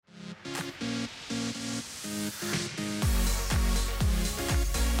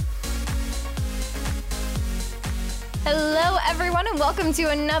everyone, and welcome to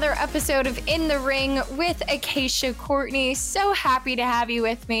another episode of In the Ring with Acacia Courtney. So happy to have you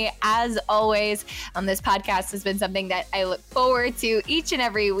with me, as always. This podcast has been something that I look forward to each and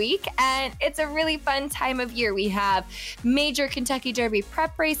every week, and it's a really fun time of year. We have major Kentucky Derby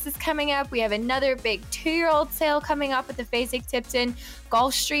prep races coming up. We have another big 2-year-old sale coming up at the Fasig-Tipton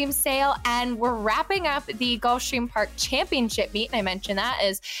Gulfstream sale, and we're wrapping up the Gulfstream Park Championship meet. And I mentioned that,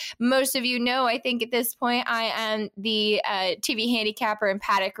 as most of you know, I think at this point I am the TV handicapper and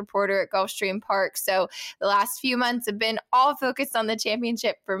paddock reporter at Gulfstream Park. So the last few months have been all focused on the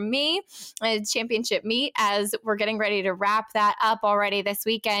championship for me, championship meet, as we're getting ready to wrap that up already this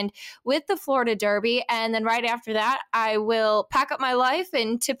weekend with the Florida Derby. And then right after that, I will pack up my life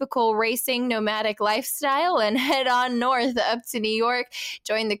in typical racing nomadic lifestyle and head on north up to New York,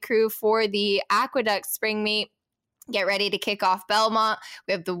 join the crew for the Aqueduct Spring Meet, get ready to kick off Belmont.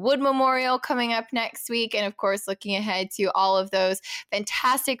 We have the Wood Memorial coming up next week. And of course, looking ahead to all of those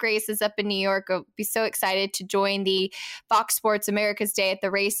fantastic races up in New York. I'll be so excited to join the Fox Sports America's Day at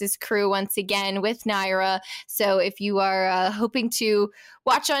the Races crew once again with Naira. So if you are hoping to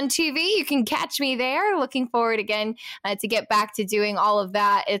watch on TV, you can catch me there. Looking forward again to get back to doing all of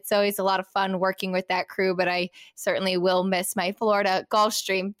that. It's always a lot of fun working with that crew, but I certainly will miss my Florida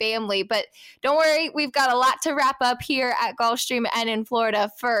Gulfstream family. But don't worry, we've got a lot to wrap up here at Gulfstream and in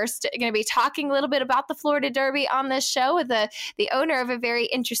Florida. First, I'm going to be talking a little bit about the Florida Derby on this show with the owner of a very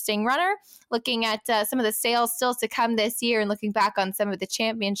interesting runner, looking at some of the sales still to come this year and looking back on some of the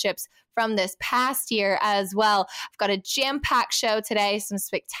championships from this past year as well. I've got a jam-packed show today, some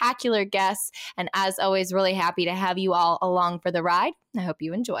spectacular guests, and as always, really happy to have you all along for the ride. I hope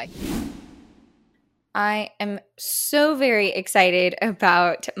you enjoy. I am so very excited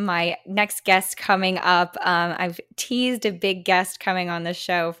about my next guest coming up. I've teased a big guest coming on the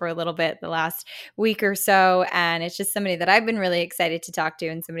show for a little bit the last week or so, and it's just somebody that I've been really excited to talk to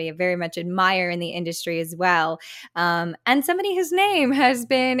and somebody I very much admire in the industry as well, and somebody whose name has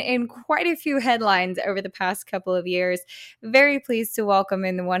been in quite a few headlines over the past couple of years. Very pleased to welcome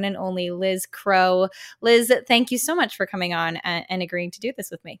in the one and only Liz Crow. Liz, thank you so much for coming on and agreeing to do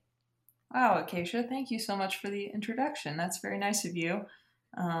this with me. Wow, Acacia, thank you so much for the introduction. That's very nice of you.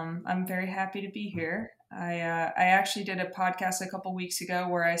 I'm very happy to be here. I actually did a podcast a couple weeks ago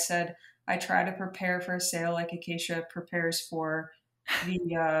where I said I try to prepare for a sale like Acacia prepares for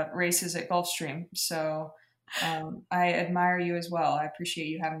the races at Gulfstream. So I admire you as well. I appreciate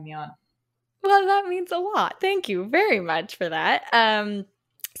you having me on. Well, that means a lot. Thank you very much for that.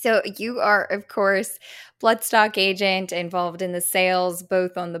 So you are, of course, bloodstock agent involved in the sales,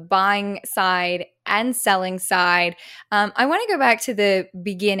 both on the buying side and selling side. I want to go back to the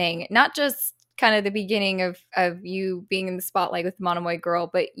beginning, not just kind of the beginning of you being in the spotlight with Monomoy Girl,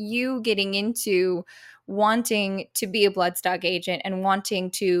 but you getting into wanting to be a bloodstock agent and wanting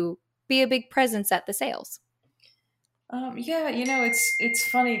to be a big presence at the sales. Yeah, it's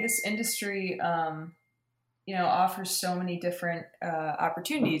funny. This industry, offers so many different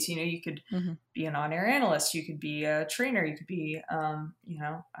opportunities. You could be an on-air analyst, you could be a trainer, you could be, I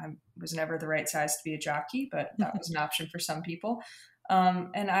was never the right size to be a jockey, but that was an option for some people.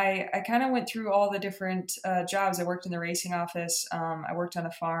 And I kind of went through all the different jobs. I worked in the racing office. I worked on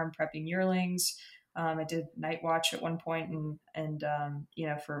a farm prepping yearlings. I did night watch at one point and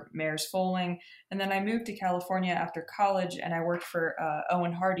for mares foaling. And then I moved to California after college and I worked for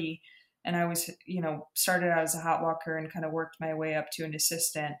Owen Hardy. And I was, started out as a hot walker and kind of worked my way up to an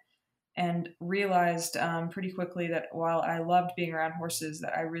assistant and realized pretty quickly that while I loved being around horses,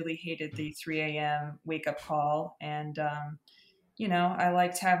 that I really hated the 3 a.m. wake up call. And, I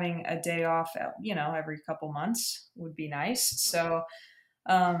liked having a day off, every couple months would be nice. So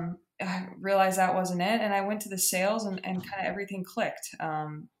I realized that wasn't it. And I went to the sales and kind of everything clicked.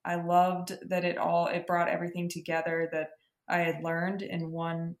 I loved that it brought everything together that I had learned in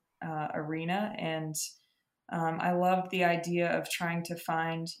one arena. And I loved the idea of trying to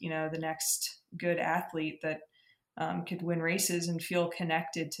find, the next good athlete that could win races and feel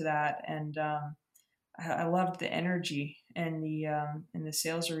connected to that. And I loved the energy in the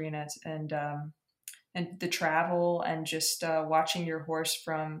sales arena and the travel and just watching your horse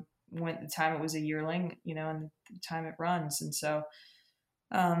from the time it was a yearling, and the time it runs. And so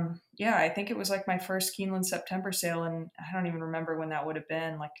I think it was like my first Keeneland September sale, and I don't even remember when that would have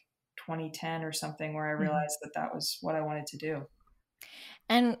been, like 2010 or something, where I realized that was what I wanted to do.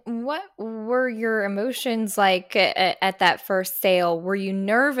 And what were your emotions like at that first sale? Were you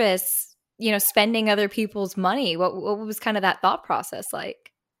nervous, spending other people's money? What was kind of that thought process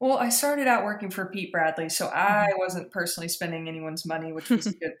like? Well, I started out working for Pete Bradley, so I Mhm. wasn't personally spending anyone's money, which was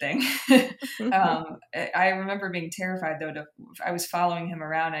a good thing. I remember being terrified though. I was following him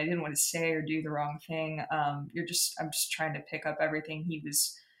around. I didn't want to say or do the wrong thing. I'm just trying to pick up everything he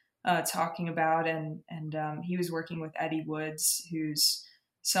was talking about, and he was working with Eddie Woods, who's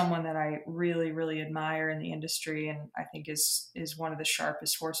someone that I really, really admire in the industry, and I think is one of the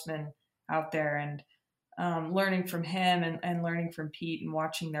sharpest horsemen out there. And learning from him and learning from Pete and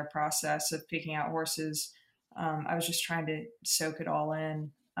watching their process of picking out horses. I was just trying to soak it all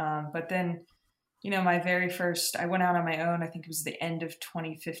in. But then, my very first, I went out on my own. I think it was the end of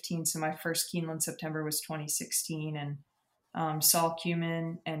 2015. So my first Keeneland September was 2016. And Saul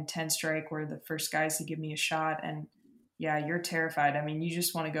Cumin and 10 Strike were the first guys to give me a shot. And yeah, you're terrified. I mean, you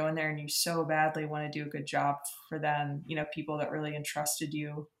just want to go in there and you so badly want to do a good job for them, people that really entrusted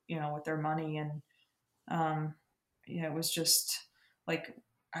you, with their money. And um, it was just like,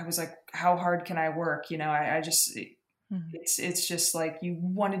 I was like, how hard can I work? I just, Mhm. it's just like you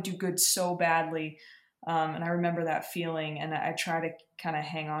want to do good so badly. And I remember that feeling, and I try to kind of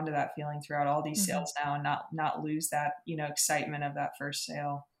hang on to that feeling throughout all these Mhm. sales now, and not lose that, excitement of that first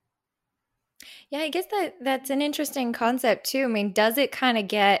sale. Yeah, I guess that's an interesting concept too. I mean, does it kind of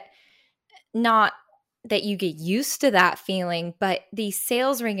get not that you get used to that feeling, but the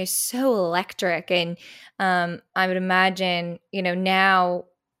sales ring is so electric, and I would imagine now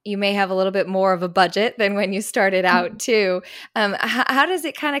you may have a little bit more of a budget than when you started out too. How does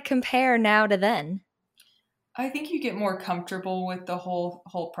it kind of compare now to then? I think you get more comfortable with the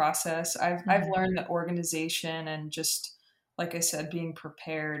whole process. I've Mhm. learned that organization and just like I said, being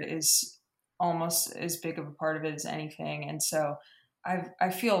prepared is almost as big of a part of it as anything. And so I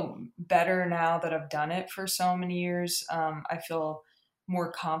feel better now that I've done it for so many years. I feel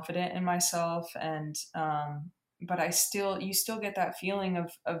more confident in myself, and but you still get that feeling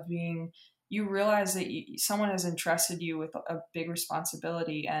of being. You realize that someone has entrusted you with a big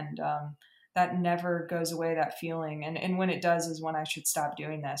responsibility, and that never goes away, that feeling. And when it does is when I should stop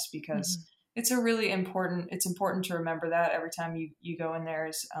doing this, because Mhm. it's important to remember that every time you go in there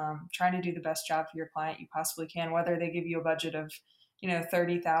is trying to do the best job for your client you possibly can, whether they give you a budget of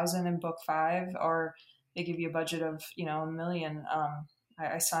 30,000 in book 5, or they give you a budget of a million.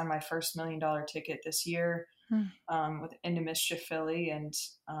 I signed my first $1 million ticket this year Mm. with Into Mischief Philly. And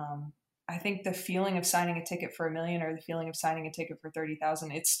I think the feeling of signing a ticket for a million, or the feeling of signing a ticket for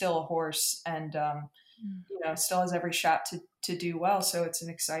 30,000, it's still a horse, and still has every shot to do well. So it's an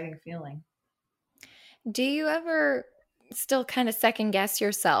exciting feeling. Do you ever still kind of second guess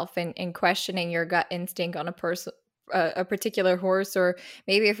yourself in questioning your gut instinct on a particular horse, or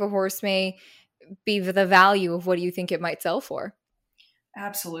maybe if a horse may be the value of what do you think it might sell for?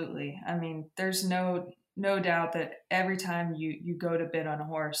 Absolutely. I mean, there's no doubt that every time you go to bid on a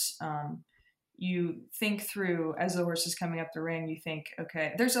horse, you think through, as the horse is coming up the ring, you think,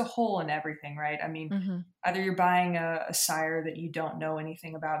 okay, there's a hole in everything, right? I mean, Mhm. either you're buying a sire that you don't know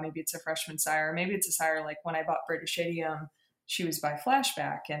anything about, maybe it's a freshman sire, maybe it's a sire like when I bought British Idiom, she was by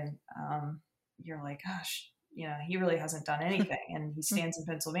Flashback, and you're like, gosh, he really hasn't done anything, and he stands in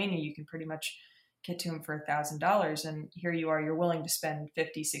Pennsylvania. You can pretty much get to him for $1,000, and here you are, you're willing to spend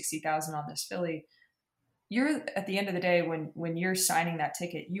 50, 60,000 on this filly. You're, at the end of the day, when you're signing that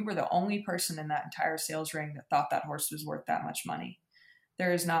ticket, you were the only person in that entire sales ring that thought that horse was worth that much money.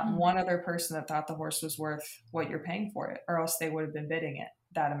 There is not Mhm. one other person that thought the horse was worth what you're paying for it, or else they would have been bidding it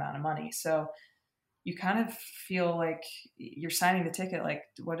that amount of money. So you kind of feel like you're signing the ticket, like,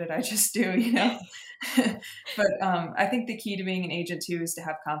 what did I just do? But I think the key to being an agent too is to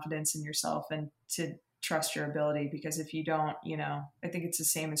have confidence in yourself and to trust your ability, because if you don't, I think it's the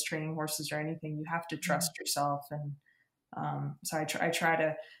same as training horses or anything. You have to trust yourself. And so I try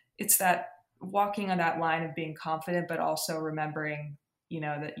to, it's that walking on that line of being confident, but also remembering,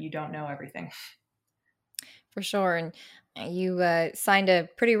 that you don't know everything. For sure. And you signed a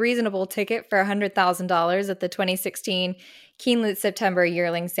pretty reasonable ticket for $100,000 at the 2016 Keeneland September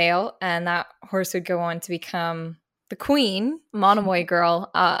yearling sale. And that horse would go on to become the queen, Monomoy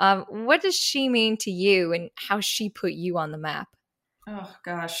Girl. What does she mean to you, and how she put you on the map? Oh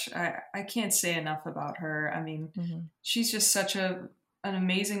gosh, I can't say enough about her. I mean, Mhm. she's just such an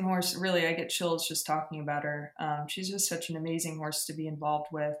amazing horse. Really, I get chills just talking about her. She's just such an amazing horse to be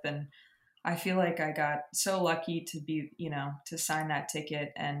involved with, and I feel like I got so lucky to be, to sign that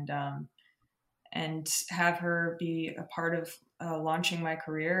ticket, and have her be a part of launching my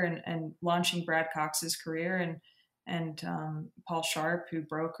career, and launching Brad Cox's career, and Paul Sharp, who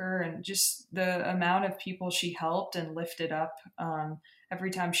broke her, and just the amount of people she helped and lifted up every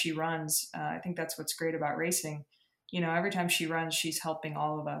time she runs. I think that's what's great about racing. every time she runs, she's helping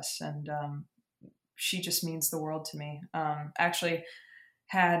all of us. And she just means the world to me. Actually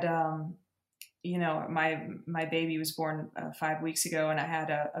had, my baby was born 5 weeks ago, and I had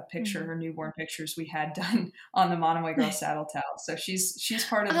a picture, her newborn pictures we had done on the Monomoy Girl saddle towel. So she's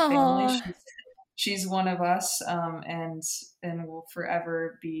part of the family. She's one of us, and will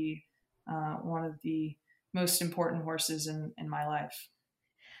forever be one of the most important horses in my life.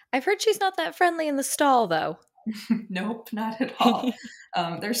 I've heard she's not that friendly in the stall, though. Nope, not at all.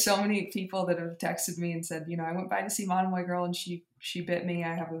 There's so many people that have texted me and said, I went by to see Monomoy Girl and she bit me.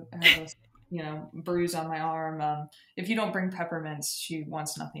 I have a bruise on my arm. If you don't bring peppermints, she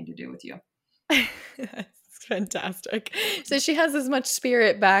wants nothing to do with you. That's fantastic. So she has as much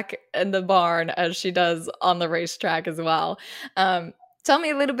spirit back in the barn as she does on the racetrack as well. Tell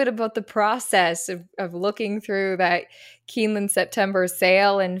me a little bit about the process of looking through that Keeneland September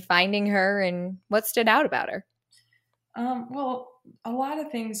sale and finding her, and what stood out about her. Well, a lot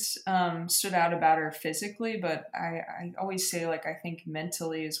of things stood out about her physically, but I always say, I think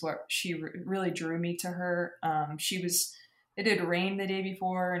mentally is what she really drew me to her. It had rained the day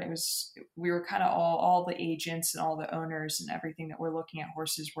before, and we were kind of all the agents and all the owners and everything that were looking at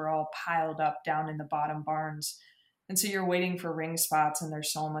horses were all piled up down in the bottom barns. And so you're waiting for ring spots, and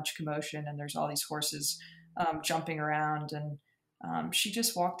there's so much commotion, and there's all these horses jumping around. And she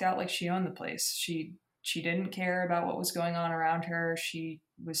just walked out like she owned the place. She didn't care about what was going on around her. She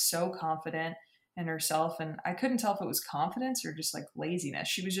was so confident in herself. And I couldn't tell if it was confidence or just laziness.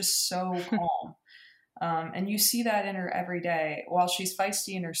 She was just so calm. And you see that in her every day. While she's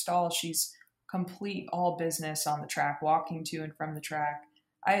feisty in her stall, she's complete all business on the track, walking to and from the track.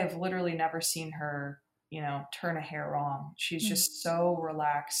 I have literally never seen her turn a hair wrong. She's just so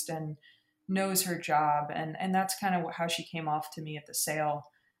relaxed and knows her job. And that's kind of how she came off to me at the sale.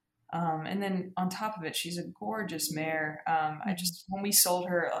 And then on top of it, she's a gorgeous mare. When we sold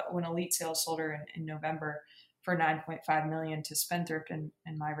her, when Elite Sales sold her in November for $9.5 million to Spendthrift and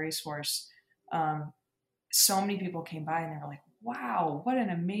my racehorse, so many people came by and they were like, wow, what an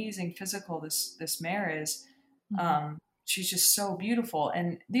amazing physical this mare is. She's just so beautiful.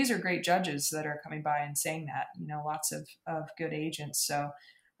 And these are great judges that are coming by and saying that, lots of good agents. So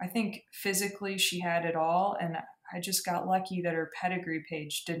I think physically she had it all. And I just got lucky that her pedigree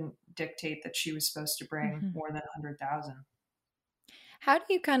page didn't dictate that she was supposed to bring more than 100,000. How do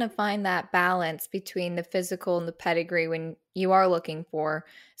you kind of find that balance between the physical and the pedigree when you are looking for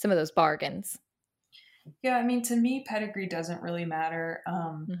some of those bargains? Yeah, I mean, to me, pedigree doesn't really matter.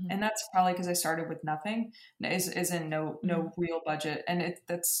 And that's probably because I started with nothing, is in no real budget. And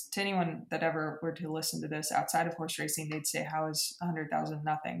that's to anyone that ever were to listen to this outside of horse racing, they'd say, how is 100,000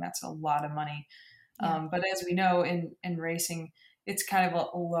 nothing? That's a lot of money. Yeah. But as we know in racing, it's kind of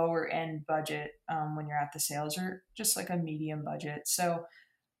a lower end budget when you're at the sales, or just like a medium budget. So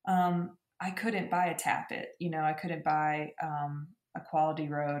I couldn't buy a Tappet, I couldn't buy a Quality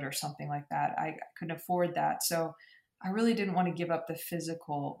Road or something like that. I couldn't afford that. So I really didn't want to give up the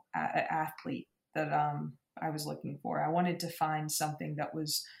physical athlete that I was looking for. I wanted to find something that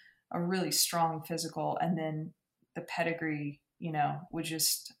was a really strong physical, and then the pedigree, was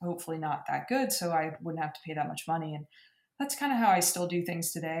just hopefully not that good, so I wouldn't have to pay that much money. And that's kind of how I still do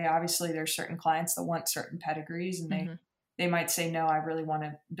things today. Obviously, there's certain clients that want certain pedigrees, and they might say, no, I really want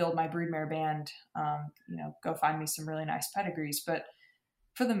to build my broodmare band. Go find me some really nice pedigrees. But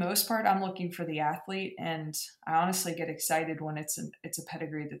for the most part, I'm looking for the athlete, and I honestly get excited when it's a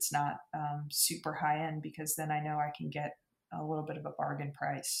pedigree that's not super high end, because then I know I can get a little bit of a bargain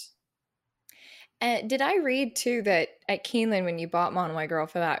price. Did I read too that at Keeneland, when you bought Monomoy Girl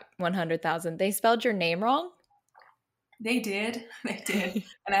for that 100,000, they spelled your name wrong? They did.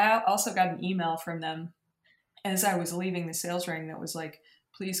 And I also got an email from them as I was leaving the sales ring that was like,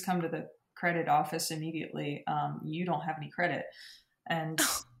 please come to the credit office immediately. You don't have any credit. And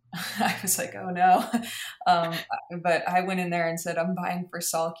I was like, oh no. But I went in there and said, I'm buying for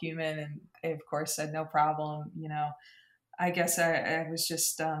Saul Cumin. And they, of course, said, no problem. I guess I was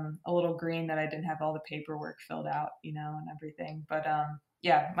just a little green that I didn't have all the paperwork filled out, and everything. But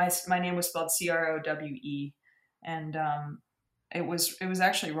yeah, my name was spelled Crowe. And it was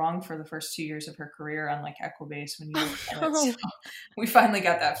actually wrong for the first 2 years of her career on Equibase when you look at it. So we finally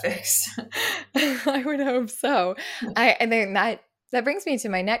got that fixed. I would hope so. And then that brings me to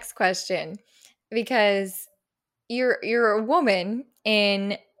my next question, because you're a woman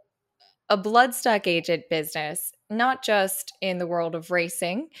in a bloodstock agent business, not just in the world of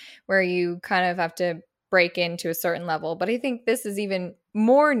racing, where you kind of have to break into a certain level, but I think this is even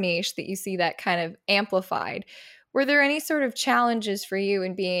more niche that you see that kind of amplified. Were there any sort of challenges for you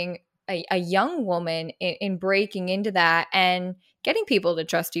in being a young woman in breaking into that and getting people to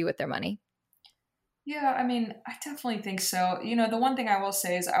trust you with their money? Yeah, I mean, I definitely think so. The one thing I will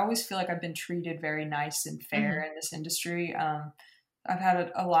say is I always feel like I've been treated very nice and fair Mm-hmm. in this industry. I've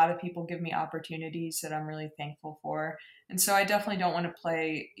had a lot of people give me opportunities that I'm really thankful for. And so I definitely don't want to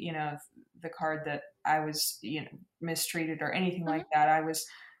play, the card that I was, mistreated or anything Mm-hmm. like that. I was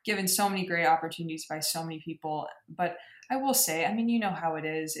given so many great opportunities by so many people. But I will say, I mean, you know how it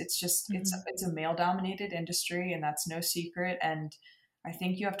is. It's just, Mm-hmm. it's a male dominated industry, and that's no secret. And I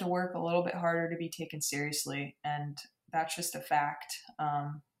think you have to work a little bit harder to be taken seriously. And that's just a fact,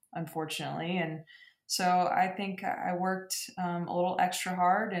 unfortunately. And so I think I worked a little extra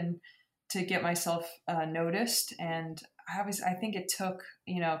hard and to get myself noticed. And I think it took,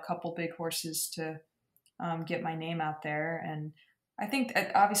 a couple big horses to get my name out there. And I think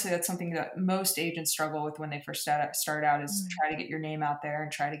obviously that's something that most agents struggle with when they first start out is try to get your name out there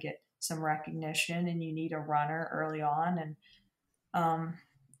and try to get some recognition. And you need a runner early on. And um,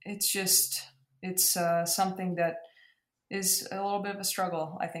 it's something that is a little bit of a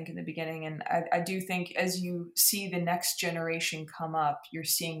struggle, I think, in the beginning. And I do think as you see the next generation come up, you're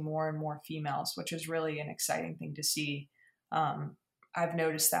seeing more and more females, which is really an exciting thing to see. I've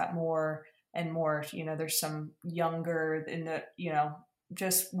noticed that more and more. There's some younger in the,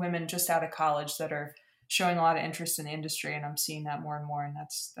 just women just out of college that are showing a lot of interest in the industry, and I'm seeing that more and more, and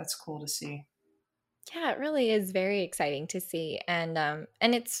that's cool to see. Yeah, it really is very exciting to see, and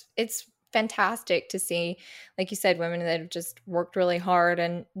it's fantastic to see, like you said, women that have just worked really hard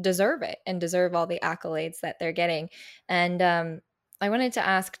and deserve it and deserve all the accolades that they're getting. And I wanted to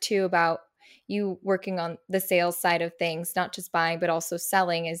ask too about you working on the sales side of things, not just buying but also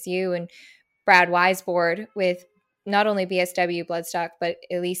selling, as you and Brad Weisbord with not only BSW Bloodstock, but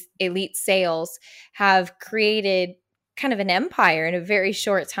at least Elite Sales have created kind of an empire in a very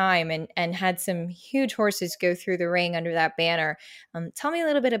short time and had some huge horses go through the ring under that banner. Tell me a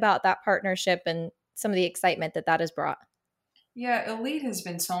little bit about that partnership and some of the excitement that has brought. Yeah, Elite has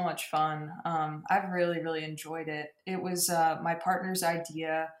been so much fun. I've really, really enjoyed it. It was my partner's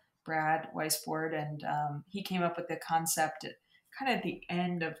idea, Brad Weisbord, and he came up with the concept at kind of at the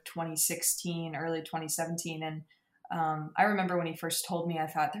end of 2016, early 2017. And I remember when he first told me, I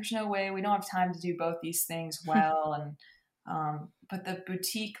thought, there's no way, we don't have time to do both these things well. And but the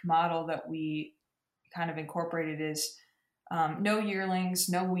boutique model that we kind of incorporated is no yearlings,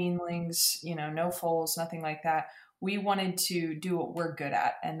 no weanlings, no foals, nothing like that. We wanted to do what we're good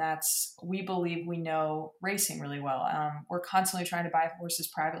at, and that's we believe we know racing really well. We're constantly trying to buy horses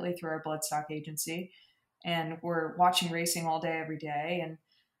privately through our bloodstock agency, and we're watching racing all day, every day, and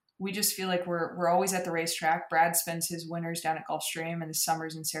we just feel like we're always at the racetrack. Brad spends his winters down at Gulfstream and his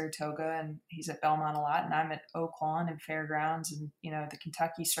summers in Saratoga, and he's at Belmont a lot, and I'm at Oaklawn and Fairgrounds and the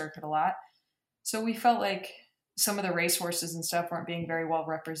Kentucky circuit a lot. So we felt like some of the racehorses and stuff weren't being very well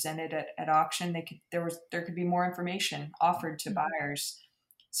represented at auction. There could be more information offered to buyers.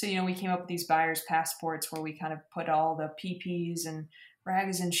 So we came up with these buyers passports where we kind of put all the PPs and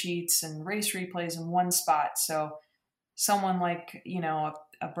magazine sheets and race replays in one spot. So someone like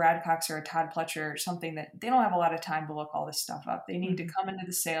a Brad Cox or a Todd Pletcher or something that they don't have a lot of time to look all this stuff up. They need to come into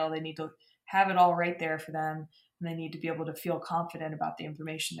the sale. They need to have it all right there for them, and they need to be able to feel confident about the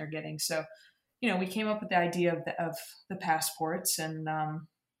information they're getting. So we came up with the idea of the passports, and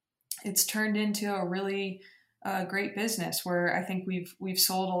it's turned into a really great business where I think we've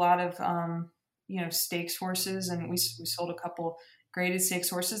sold a lot of stakes horses, and we sold a couple graded stakes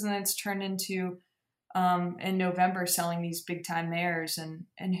horses, and then it's turned into in November selling these big time mares,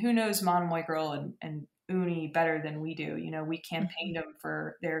 and who knows Monomoy Girl and Uni better than we do. We campaigned them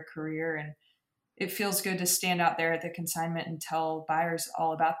for their career, and it feels good to stand out there at the consignment and tell buyers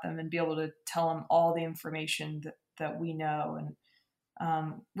all about them and be able to tell them all the information that we know,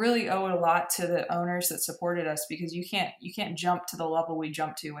 and really owe it a lot to the owners that supported us, because you can't jump to the level we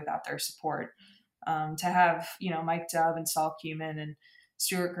jumped to without their support. To have Mike Dove and Saul Cumin and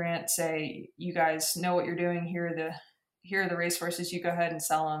Stuart Grant say, you guys know what you're doing, here are the racehorses, you go ahead and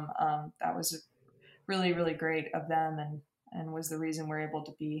sell them. That was really, really great of them, and was the reason we're able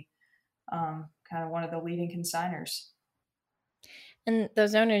to be kind of one of the leading consigners. And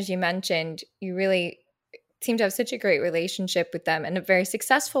those owners you mentioned, you really seem to have such a great relationship with them, and a very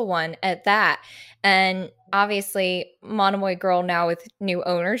successful one at that. And obviously Monomoy Girl now with new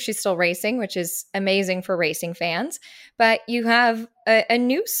owners, she's still racing, which is amazing for racing fans. But you have a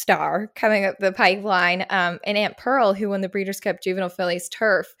new star coming up the pipeline, and Aunt Pearl, who won the Breeders' Cup Juvenile Fillies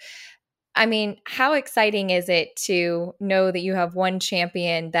Turf. I mean, how exciting is it to know that you have one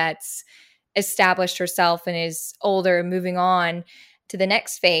champion that's established herself and is older and moving on, to the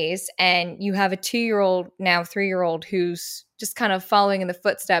next phase, and you have a 2-year-old, now 3-year-old, who's just kind of following in the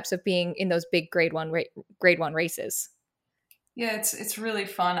footsteps of being in those big grade one races. Yeah, it's really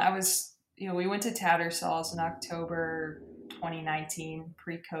fun. We went to Tattersalls in October 2019,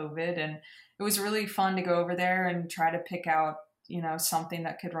 pre-COVID, and it was really fun to go over there and try to pick out, something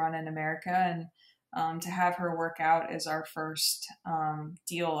that could run in America, and to have her work out as our first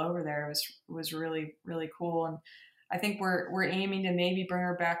deal over there was really, really cool. And I think we're aiming to maybe bring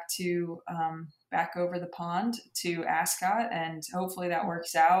her back to back over the pond to Ascot, and hopefully that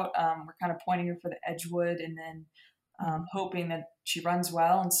works out. We're kind of pointing her for the Edgewood, and then hoping that she runs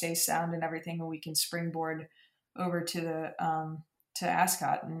well and stays sound and everything, and we can springboard over to the to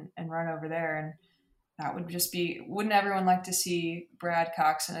Ascot and run over there. And that would just be, wouldn't everyone like to see Brad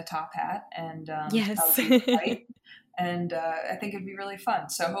Cox in a top hat? And yes, and I think it'd be really fun.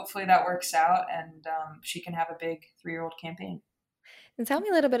 So hopefully that works out, and she can have a big 3-year-old campaign. And tell me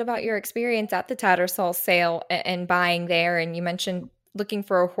a little bit about your experience at the Tattersall sale and buying there. And you mentioned looking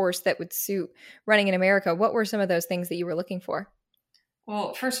for a horse that would suit running in America. What were some of those things that you were looking for?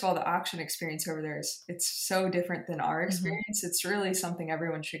 Well, first of all, the auction experience over there it's so different than our experience. Mm-hmm. It's really something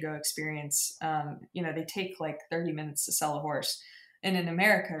everyone should go experience. They take like 30 minutes to sell a horse. And in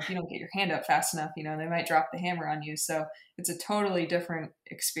America, if you don't get your hand up fast enough, they might drop the hammer on you. So it's a totally different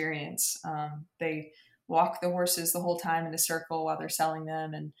experience. They walk the horses the whole time in a circle while they're selling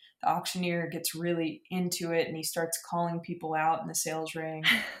them. And the auctioneer gets really into it, and he starts calling people out in the sales ring.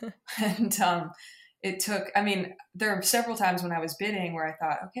 And there are several times when I was bidding where I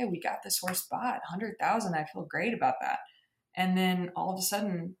thought, okay, we got this horse bought, 100,000. I feel great about that. And then all of a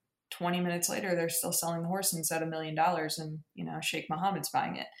sudden, 20 minutes later, they're still selling the horse instead of $1 million, and Sheikh Mohammed's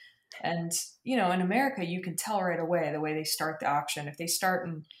buying it. And, in America, you can tell right away the way they start the auction. If they start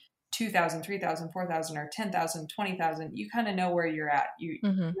in 2,000, 3,000, 4,000, or 10,000, 20,000, you kind of know where you're at. You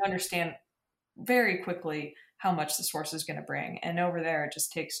understand very quickly how much this horse is going to bring. And over there, it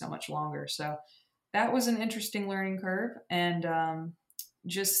just takes so much longer. So that was an interesting learning curve. And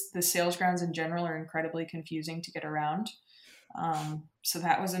just the sales grounds in general are incredibly confusing to get around. So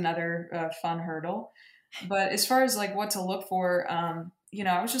that was another fun hurdle. But as far as like what to look for, I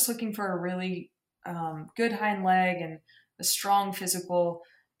was just looking for a really good hind leg and a strong physical,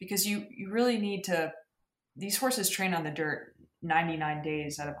 because you really need to, these horses train on the dirt 99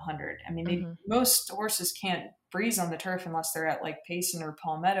 days out of 100. I mean, most horses can't breeze on the turf unless they're at like Payson or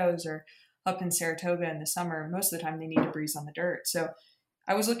Palmettos or up in Saratoga in the summer. Most of the time they need to breeze on the dirt. So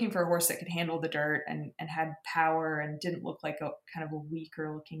I was looking for a horse that could handle the dirt and had power and didn't look like a kind of a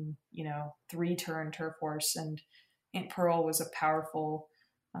weaker looking, 3-turn turf horse. And Aunt Pearl was a powerful,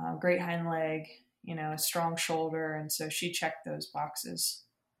 great hind leg, a strong shoulder. And so she checked those boxes.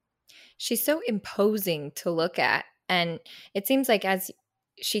 She's so imposing to look at. And it seems like as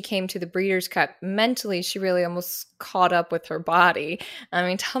she came to the Breeders' Cup, mentally, she really almost caught up with her body. I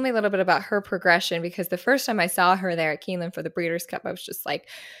mean, tell me a little bit about her progression, because the first time I saw her there at Keeneland for the Breeders' Cup, I was just like,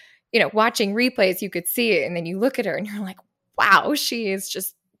 watching replays, you could see it. And then you look at her and you're like, wow, she is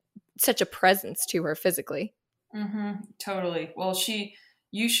just such a presence to her physically. Mm-hmm, totally. Well,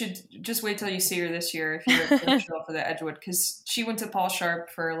 you should just wait till you see her this year if you're going to show up for the Edgewood, because she went to Paul Sharp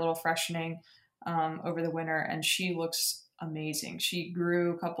for a little freshening over the winter, and she looks amazing. She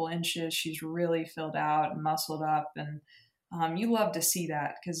grew a couple inches. She's really filled out and muscled up, and you love to see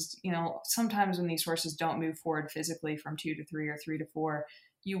that, because sometimes when these horses don't move forward physically from 2 to 3 or 3 to 4,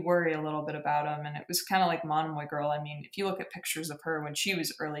 you worry a little bit about them. And it was kind of like Monomoy Girl. I mean, if you look at pictures of her when she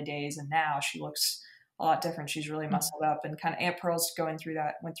was early days and now, she looks a lot different. She's really muscled up, and kind of Aunt Pearl's went through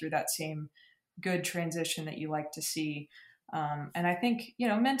that same good transition that you like to see. And I think,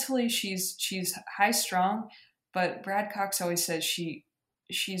 mentally she's high strung, but Brad Cox always says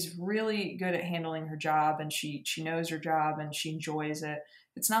she's really good at handling her job, and she knows her job and she enjoys it.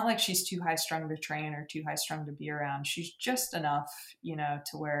 It's not like she's too high strung to train or too high strung to be around. She's just enough,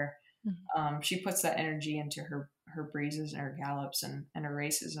 to where she puts that energy into her breezes and her gallops and her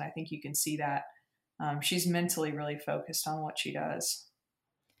races. And I think you can see that. She's mentally really focused on what she does.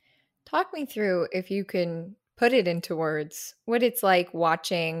 Talk me through, if you can put it into words, what it's like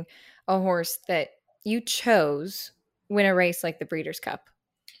watching a horse that you chose win a race like the Breeders' Cup.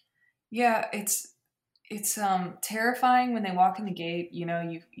 Yeah, it's terrifying when they walk in the gate.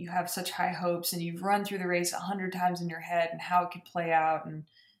 You have such high hopes, and you've run through the race 100 times in your head and how it could play out.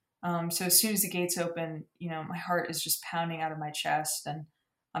 And so as soon as the gates open, my heart is just pounding out of my chest, and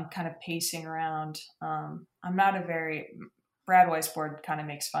I'm kind of pacing around. I'm not Brad Weisbord kind of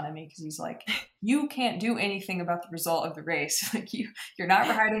makes fun of me, because he's like, you can't do anything about the result of the race. Like you're not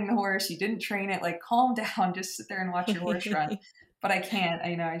riding the horse. You didn't train it. Like, calm down, just sit there and watch your horse run. but I can't.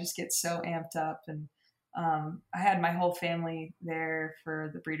 I just get so amped up. And I had my whole family there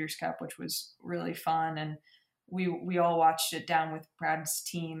for the Breeders' Cup, which was really fun. And we all watched it down with Brad's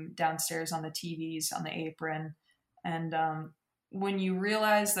team downstairs on the TVs on the apron. And when you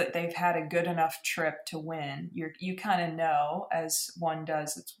realize that they've had a good enough trip to win, you kind of know, as one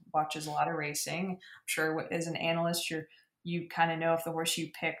does that watches a lot of racing. I'm sure as an analyst, you kind of know if the horse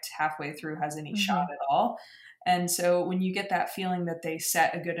you picked halfway through has any shot at all. And so when you get that feeling that they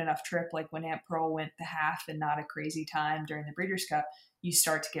set a good enough trip, like when Aunt Pearl went the half and not a crazy time during the Breeders' Cup, you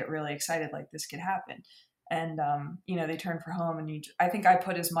start to get really excited, like this could happen. And, they turn for home, and I think I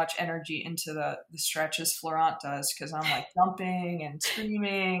put as much energy into the stretch as Florent does, because I'm like jumping and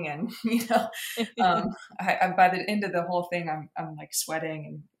screaming, and, by the end of the whole thing, I'm like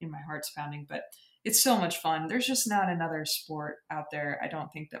sweating and my heart's pounding, but it's so much fun. There's just not another sport out there, I don't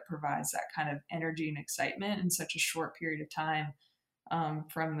think, that provides that kind of energy and excitement in such a short period of time,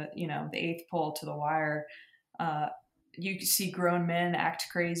 from the eighth pole to the wire. You see grown men act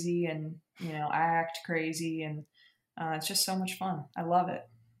crazy, and I act crazy, and it's just so much fun. I love it.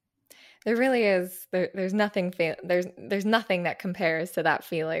 There really is. There's nothing. There's nothing that compares to that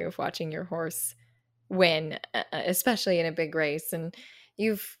feeling of watching your horse win, especially in a big race. And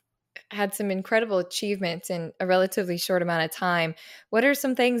you've had some incredible achievements in a relatively short amount of time. What are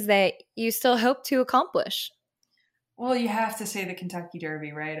some things that you still hope to accomplish? Well, you have to say the Kentucky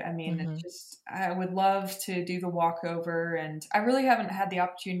Derby, right? I mean, I would love to do the walkover, and I really haven't had the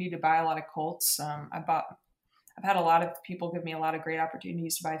opportunity to buy a lot of colts. I've had a lot of people give me a lot of great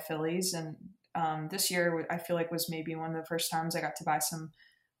opportunities to buy fillies, and this year I feel like was maybe one of the first times I got to buy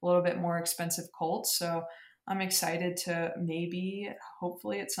a little bit more expensive colts. So I'm excited to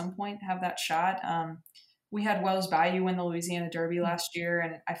hopefully at some point have that shot. We had Wells Bayou win the Louisiana Derby last year,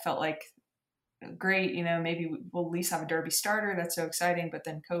 and I felt like, great, maybe we'll at least have a Derby starter. That's so exciting. But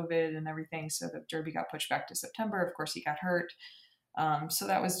then COVID and everything, so the Derby got pushed back to September. Of course, he got hurt. So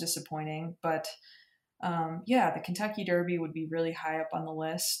that was disappointing. But the Kentucky Derby would be really high up on the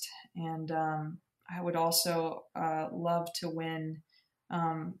list. And I would also love to win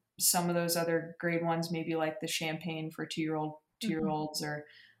some of those other grade ones, maybe like the Champagne for two-year-olds, or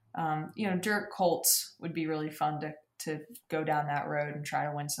dirt colts would be really fun to go down that road and try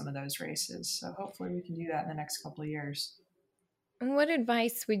to win some of those races. So hopefully we can do that in the next couple of years. What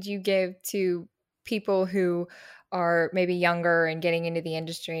advice would you give to people who are maybe younger and getting into the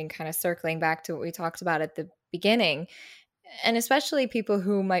industry, and kind of circling back to what we talked about at the beginning, and especially people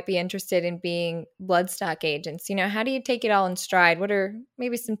who might be interested in being bloodstock agents? How do you take it all in stride? What are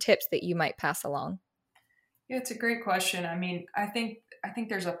maybe some tips that you might pass along? Yeah, it's a great question. I mean, I think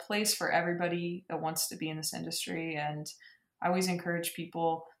there's a place for everybody that wants to be in this industry. And I always encourage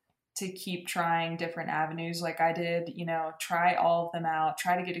people to keep trying different avenues like I did, try all of them out,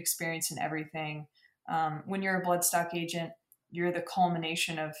 try to get experience in everything. When you're a bloodstock agent, you're the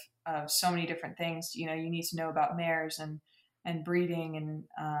culmination of so many different things. You need to know about mares and breeding and,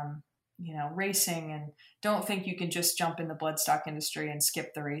 racing, and don't think you can just jump in the bloodstock industry and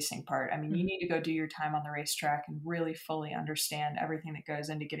skip the racing part. I mean, you need to go do your time on the racetrack and really fully understand everything that goes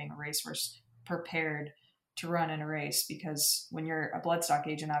into getting a racehorse prepared to run in a race, because when you're a bloodstock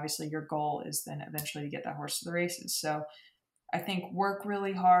agent, obviously your goal is then eventually to get that horse to the races. So I think work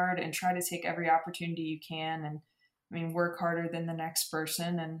really hard and try to take every opportunity you can, and work harder than the next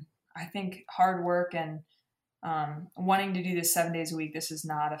person. And I think hard work and wanting to do this 7 days a week. This is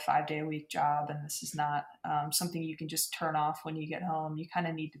not a 5-day-a-week job, and this is not something you can just turn off when you get home. You kind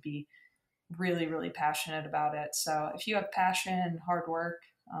of need to be really, really passionate about it. So if you have passion and hard work,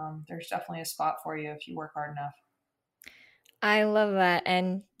 there's definitely a spot for you if you work hard enough. I love that,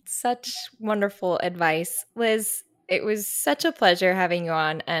 and such wonderful advice. Liz, it was such a pleasure having you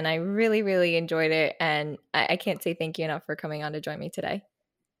on, and I really, really enjoyed it. And I can't say thank you enough for coming on to join me today.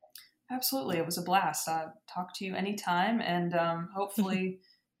 Absolutely. It was a blast. Talk to you anytime. And hopefully,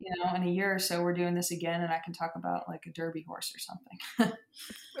 in a year or so, we're doing this again, and I can talk about like a Derby horse or something.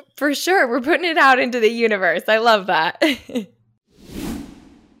 For sure. We're putting it out into the universe. I love that.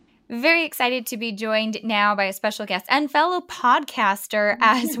 Very excited to be joined now by a special guest and fellow podcaster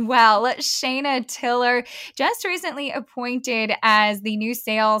as well, Shayna Tiller, just recently appointed as the new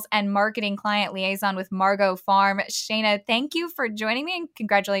sales and marketing client liaison with Margot Farm. Shayna, thank you for joining me, and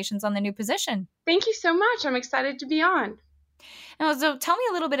congratulations on the new position. Thank you so much. I'm excited to be on. Now, so tell me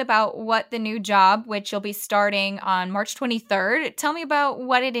a little bit about what the new job, which you'll be starting on March 23rd, tell me about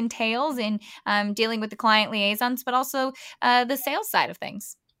what it entails in dealing with the client liaisons, but also the sales side of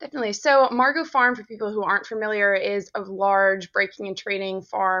things. Definitely. So Margot Farm, for people who aren't familiar, is a large breaking and training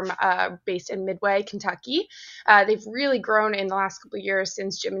farm based in Midway, Kentucky. They've really grown in the last couple of years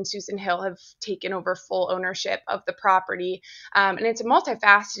since Jim and Susan Hill have taken over full ownership of the property. And it's a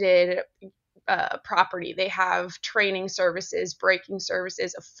multifaceted property. They have training services, breaking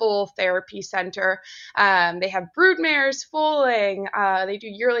services, a full therapy center. They have broodmares, foaling. They do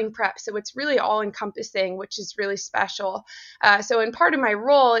yearling prep. So it's really all encompassing, which is really special. And part of my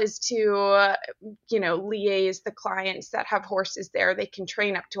role is to, liaise the clients that have horses there. They can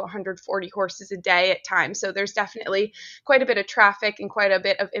train up to 140 horses a day at times. So there's definitely quite a bit of traffic and quite a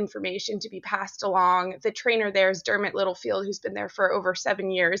bit of information to be passed along. The trainer there is Dermot Littlefield, who's been there for over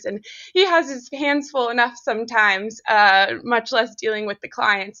 7 years. And he has his hands full enough sometimes, much less dealing with the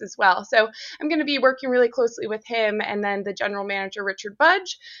clients as well. So I'm going to be working really closely with him and then the general manager, Richard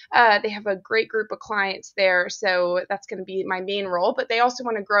Budge. They have a great group of clients there. So that's going to be my main role, but they also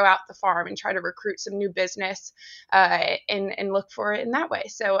want to grow out the farm and try to recruit some new business and look for it in that way.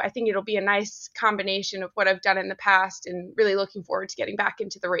 So I think it'll be a nice combination of what I've done in the past and really looking forward to getting back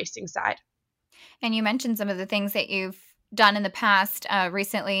into the racing side. And you mentioned some of the things that you've done in the past,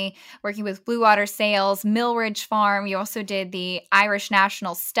 recently working with Blue Water Sales, Millridge Farm. You also did the Irish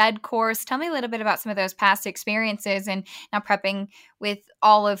National Stud course. Tell me a little bit about some of those past experiences and now prepping with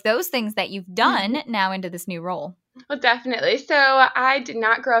all of those things that you've done now into this new role. Well, definitely. So I did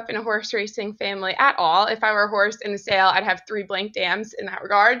not grow up in a horse racing family at all. If I were a horse in a sale, I'd have 3 blank dams in that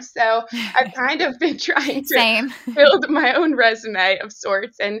regard. So I've kind of been trying to build my own resume of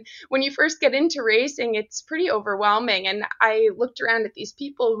sorts. And when you first get into racing, it's pretty overwhelming. And I looked around at these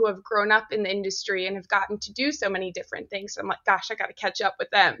people who have grown up in the industry and have gotten to do so many different things. So I'm like, gosh, I got to catch up with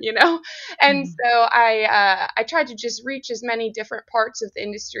them, And so I tried to just reach as many different parts of the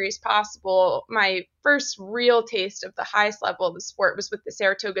industry as possible. My first real taste of the highest level of the sport was with the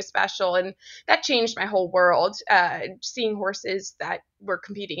Saratoga Special, and that changed my whole world. Seeing horses that were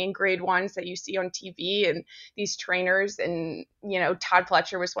competing in grade ones that you see on TV and these trainers, and Todd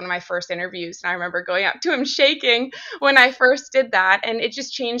Pletcher was one of my first interviews, and I remember going up to him shaking when I first did that, and it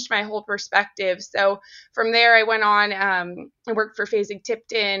just changed my whole perspective. So from there I went on I worked for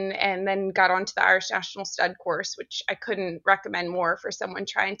Fasig-Tipton and then got onto the Irish National Stud course, which I couldn't recommend more for someone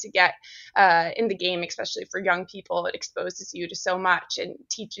trying to get in the game, especially for young people. It exposes you to so much and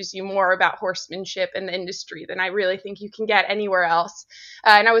teaches you more about horsemanship and the industry than I really think you can get anywhere else.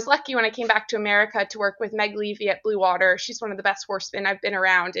 And I was lucky when I came back to America to work with Meg Levy at Blue Water. She's one of the best horsemen I've been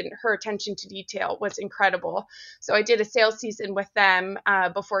around, and her attention to detail was incredible. So I did a sales season with them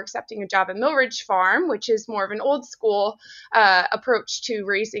before accepting a job at Millridge Farm, which is more of an old school approach to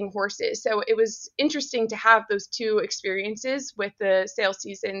raising horses. So it was interesting to have those two experiences with the sales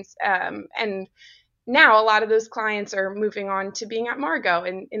seasons. And now a lot of those clients are moving on to being at Margot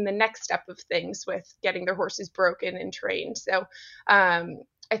and in the next step of things with getting their horses broken and trained. So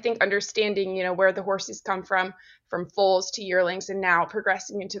I think understanding, where the horses come from foals to yearlings and now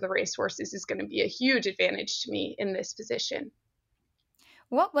progressing into the race horses is going to be a huge advantage to me in this position.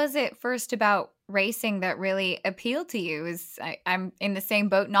 What was it first about racing that really appealed to you? I'm in the same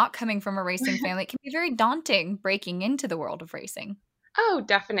boat, not coming from a racing family. It can be very daunting breaking into the world of racing. Oh,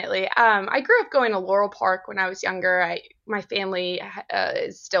 definitely. I grew up going to Laurel Park when I was younger. My family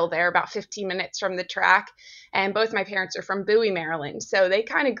is still there, about 15 minutes from the track, and both my parents are from Bowie, Maryland. So they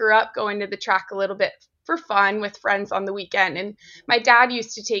kind of grew up going to the track a little bit for fun with friends on the weekend. And my dad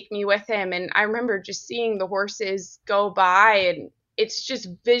used to take me with him, and I remember just seeing the horses go by, and it's just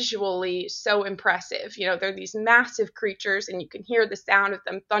visually so impressive. They're these massive creatures and you can hear the sound of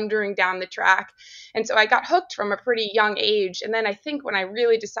them thundering down the track. And so I got hooked from a pretty young age. And then I think when I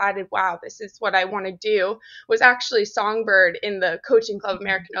really decided, wow, this is what I want to do, was actually Songbird in the Coaching Club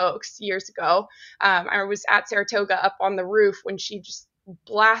American Oaks years ago. I was at Saratoga up on the roof when she just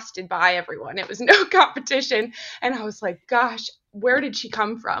blasted by everyone. It was no competition. And I was like, gosh, where did she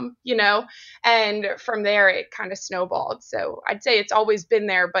come from? And from there it kind of snowballed. So I'd say it's always been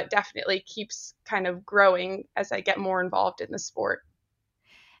there, but definitely keeps kind of growing as I get more involved in the sport.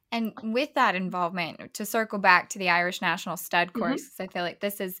 And with that involvement, to circle back to the Irish National Stud course, because I feel like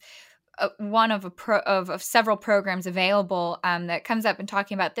this is one of several programs available that comes up in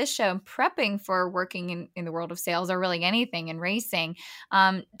talking about this show and prepping for working in the world of sales or really anything in racing.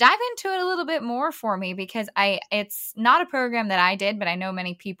 Dive into it a little bit more for me, because it's not a program that I did, but I know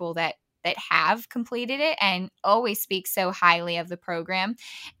many people that have completed it and always speak so highly of the program.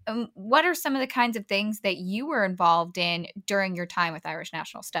 What are some of the kinds of things that you were involved in during your time with Irish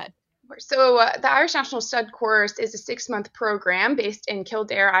National Stud? So the Irish National Stud Course is a 6-month program based in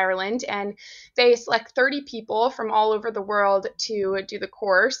Kildare, Ireland, and they select 30 people from all over the world to do the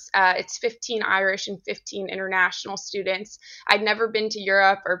course. It's 15 Irish and 15 international students. I'd never been to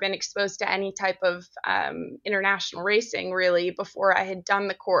Europe or been exposed to any type of international racing really before I had done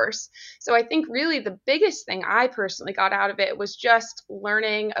the course. So I think really the biggest thing I personally got out of it was just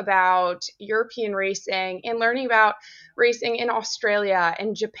learning about European racing and learning about racing in Australia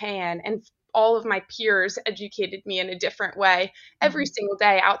and Japan, and all of my peers educated me in a different way every single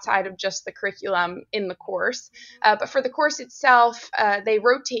day outside of just the curriculum in the course. But for the course itself, they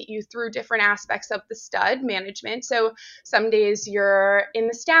rotate you through different aspects of the stud management. So some days you're in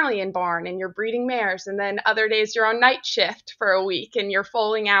the stallion barn and you're breeding mares, and then other days you're on night shift for a week and you're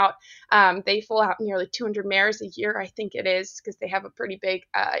foaling out. They foal out nearly 200 mares a year, I think it is, because they have a pretty big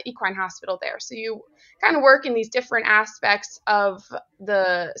equine hospital there. So you kind of work in these different aspects of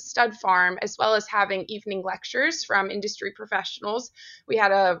the stud farm, as well as having evening lectures from industry professionals. We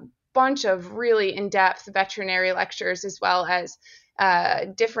had a bunch of really in-depth veterinary lectures, as well as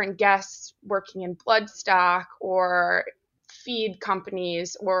different guests working in bloodstock or feed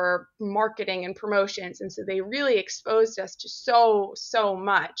companies or marketing and promotions. And so they really exposed us to so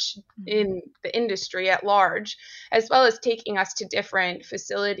much in the industry at large, as well as taking us to different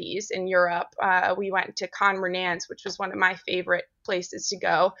facilities in Europe. We went to Con Renans, which was one of my favorite places to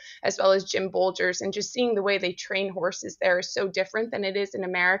go, as well as Jim Bolger's, and just seeing the way they train horses there is so different than it is in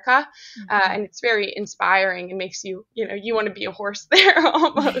America. And it's very inspiring and makes you want to be a horse there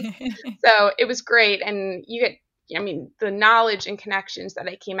almost. So it was great. And you get, the knowledge and connections that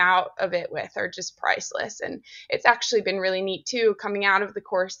I came out of it with are just priceless. And it's actually been really neat too, coming out of the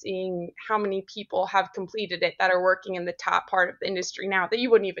course, seeing how many people have completed it that are working in the top part of the industry now that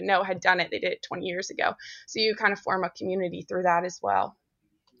you wouldn't even know had done it. They did it 20 years ago. So you kind of form a community through that as well.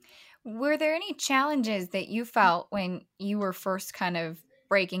 Were there any challenges that you felt when you were first kind of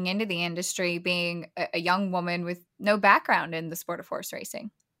breaking into the industry, being a young woman with no background in the sport of horse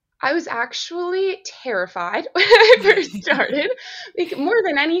racing? I was actually terrified when I first started. More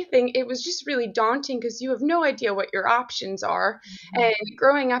than anything, it was just really daunting because you have no idea what your options are. And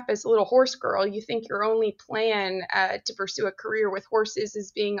growing up as a little horse girl, you think your only plan to pursue a career with horses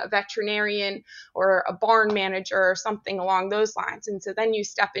is being a veterinarian or a barn manager or something along those lines. And so then you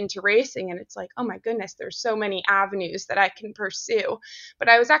step into racing and it's like, oh my goodness, there's so many avenues that I can pursue. But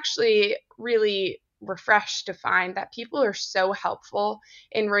I was actually really refreshed to find that people are so helpful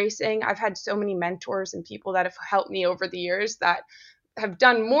in racing. I've had so many mentors and people that have helped me over the years that have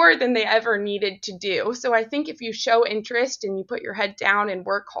done more than they ever needed to do. So I think if you show interest and you put your head down and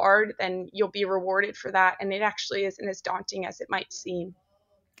work hard, then you'll be rewarded for that. And it actually isn't as daunting as it might seem.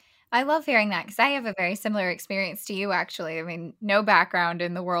 I love hearing that because I have a very similar experience to you, actually. I mean, no background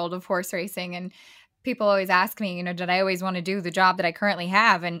in the world of horse racing, and people always ask me, did I always want to do the job that I currently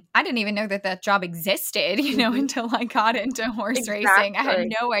have? And I didn't even know that job existed, until I got into horse racing. I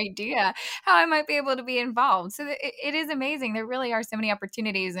had no idea how I might be able to be involved. So it is amazing. There really are so many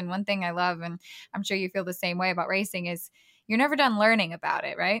opportunities. And one thing I love, and I'm sure you feel the same way about racing, is you're never done learning about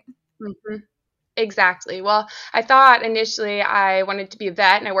it, right? Mm-hmm. Exactly. Well, I thought initially I wanted to be a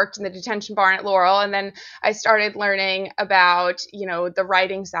vet, and I worked in the detention barn at Laurel, and then I started learning about, the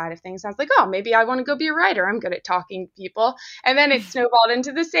writing side of things. I was like, oh, maybe I want to go be a writer. I'm good at talking to people. And then it snowballed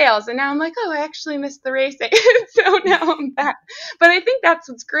into the sales, and now I'm like, oh, I actually missed the racing. So now I'm back. But I think that's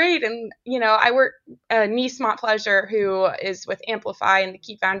what's great. And, I work, Niece Montplaisir, who is with Amplify and the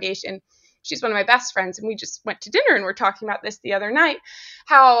Key Foundation. She's one of my best friends, and we just went to dinner and we're talking about this the other night,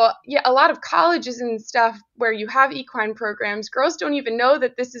 how a lot of colleges and stuff where you have equine programs, girls don't even know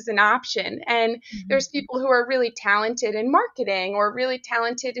that this is an option. And there's people who are really talented in marketing or really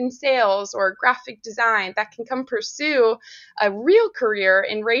talented in sales or graphic design that can come pursue a real career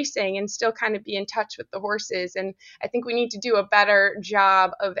in racing and still kind of be in touch with the horses. And I think we need to do a better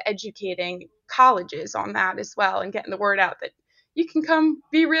job of educating colleges on that as well, and getting the word out that you can come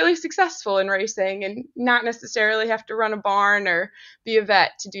be really successful in racing and not necessarily have to run a barn or be a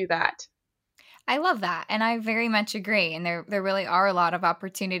vet to do that. I love that. And I very much agree. And there really are a lot of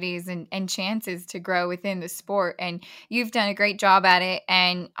opportunities and chances to grow within the sport. And you've done a great job at it.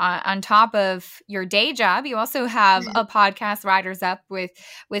 And on top of your day job, you also have a podcast, Riders Up, with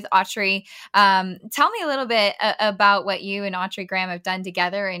Autry. Tell me a little bit about what you and Autry Graham have done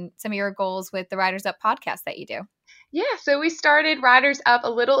together and some of your goals with the Riders Up podcast that you do. Yeah, so we started Riders Up a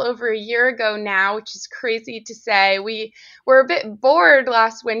little over a year ago now, which is crazy to say. We were a bit bored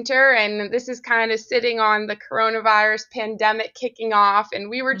last winter, and this is kind of sitting on the coronavirus pandemic kicking off, and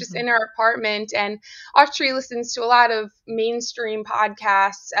we were just in our apartment, and Autry listens to a lot of mainstream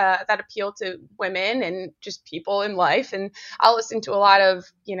podcasts that appeal to women and just people in life, and I'll listen to a lot of,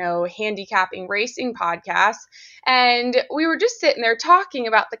 handicapping racing podcasts, and we were just sitting there talking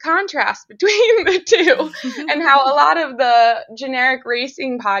about the contrast between the two and how a lot of the generic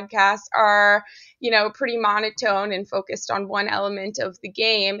racing podcasts are, pretty monotone and focused on one element of the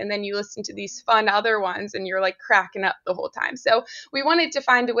game. And then you listen to these fun other ones and you're like cracking up the whole time. So we wanted to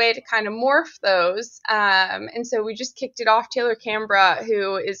find a way to kind of morph those. And so we just kicked it off. Taylor Canberra,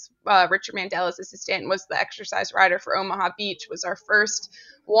 who is Richard Mandela's assistant, was the exercise rider for Omaha Beach, was our first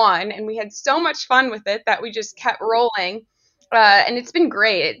one. And we had so much fun with it that we just kept rolling. And it's been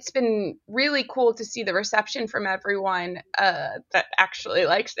great. It's been really cool to see the reception from everyone that actually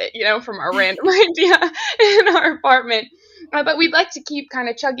likes it, from our random idea in our apartment. But we'd like to keep kind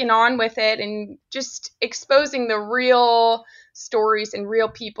of chugging on with it and just exposing the real stories and real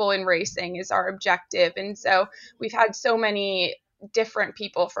people in racing is our objective. And so we've had so many different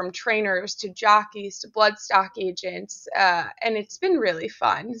people, from trainers to jockeys to bloodstock agents, and it's been really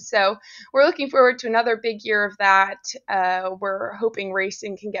fun. So we're looking forward to another big year of that. We're hoping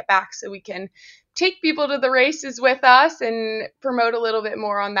racing can get back so we can take people to the races with us and promote a little bit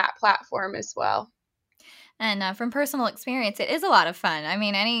more on that platform as well. And from personal experience, it is a lot of fun. I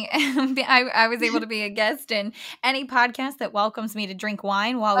mean, I was able to be a guest in any podcast that welcomes me to drink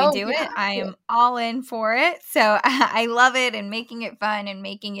wine while we do it. I am all in for it. So I love it, and making it fun and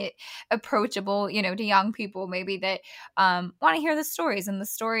making it approachable, to young people maybe that want to hear the stories, and the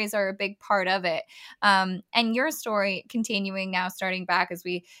stories are a big part of it. And your story continuing now, starting back as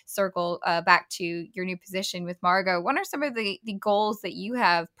we circle back to your new position with Margot, what are some of the goals that you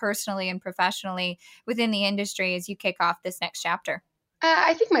have personally and professionally within the industry as you kick off this next chapter?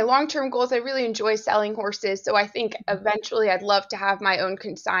 I think my long-term goals, I really enjoy selling horses. So I think eventually I'd love to have my own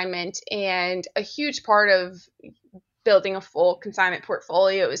consignment. And a huge part of building a full consignment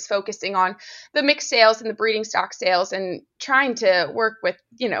portfolio is focusing on the mixed sales and the breeding stock sales and trying to work with,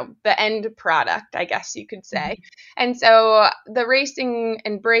 the end product, I guess you could say. And so the racing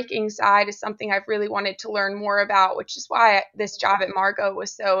and breaking side is something I've really wanted to learn more about, which is why this job at Margot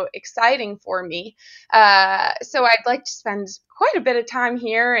was so exciting for me. So I'd like to spend quite a bit of time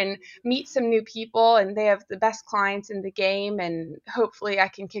here and meet some new people, and they have the best clients in the game, and hopefully I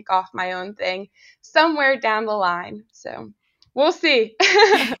can kick off my own thing somewhere down the line. So we'll see.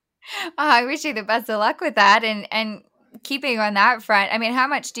 I wish you the best of luck with that. And keeping on that front, I mean, how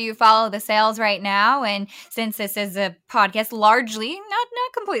much do you follow the sales right now? And since this is a podcast largely, not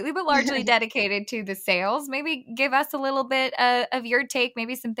completely, but largely dedicated to the sales, maybe give us a little bit of your take,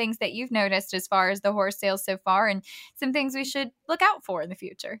 maybe some things that you've noticed as far as the horse sales so far, and some things we should look out for in the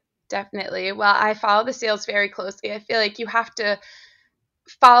future. Definitely. Well, I follow the sales very closely. I feel like you have to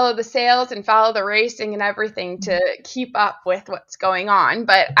follow the sales and follow the racing and everything to keep up with what's going on.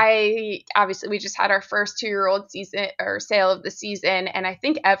 But we just had our first 2-year-old season or sale of the season, and I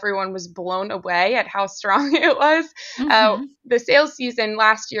think everyone was blown away at how strong it was. The sales season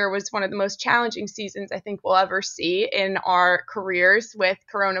last year was one of the most challenging seasons I think we'll ever see in our careers with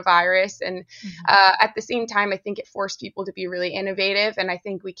coronavirus. And at the same time, I think it forced people to be really innovative, and I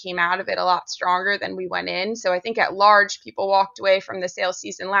think we came out of it a lot stronger than we went in. So I think at large, people walked away from the sales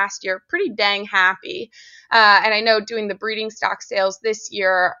season last year pretty dang happy. And I know doing the breeding stock sales this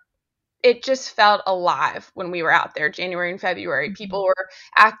year, it just felt alive when we were out there January and February. People were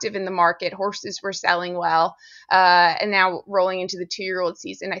active in the market. Horses were selling well. And now rolling into the 2-year-old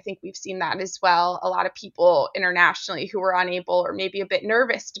season, I think we've seen that as well. A lot of people internationally who were unable or maybe a bit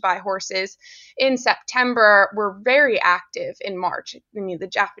nervous to buy horses in September were very active in March. I mean, the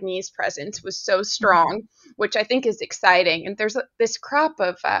Japanese presence was so strong, which I think is exciting. And there's this crop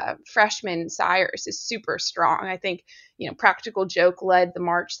of freshman sires is super strong. I think, Practical Joke led the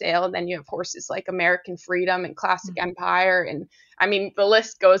March sale, and then you have horses like American Freedom and Classic Empire. And I mean, the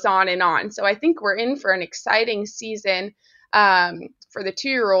list goes on and on. So I think we're in for an exciting season for the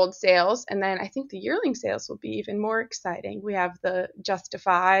 2-year-old sales. And then I think the yearling sales will be even more exciting. We have the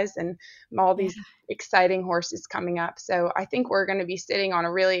Justifies and all these exciting horses coming up. So I think we're going to be sitting on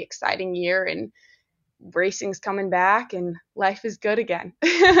a really exciting year, and racing's coming back and life is good again.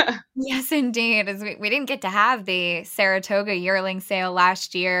 Yes, indeed. As we didn't get to have the Saratoga yearling sale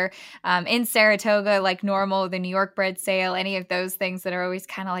last year in Saratoga, like normal, the New York bred sale, any of those things that are always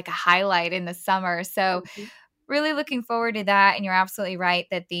kind of like a highlight in the summer. So really looking forward to that. And you're absolutely right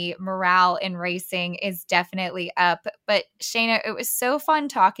that the morale in racing is definitely up. But Shayna, it was so fun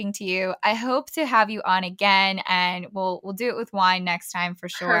talking to you. I hope to have you on again, and we'll do it with wine next time for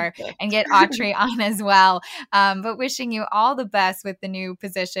sure. Perfect. And get Autry on as well. But wishing you all the best with the new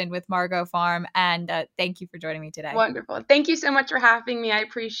position with Margot Farm. And thank you for joining me today. Wonderful. Thank you so much for having me. I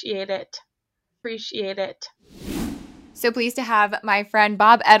appreciate it. So pleased to have my friend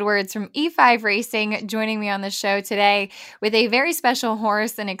Bob Edwards from E5 Racing joining me on the show today with a very special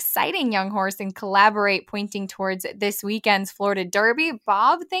horse, an exciting young horse, and Collaborate pointing towards this weekend's Florida Derby.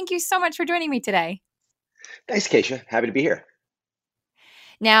 Bob, thank you so much for joining me today. Thanks, Keisha. Happy to be here.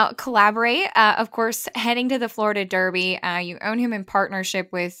 Now, Collaborate, of course, heading to the Florida Derby. You own him in partnership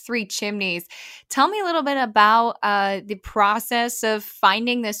with Three Chimneys. Tell me a little bit about the process of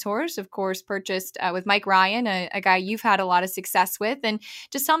finding this horse, of course, purchased with Mike Ryan, a guy you've had a lot of success with. And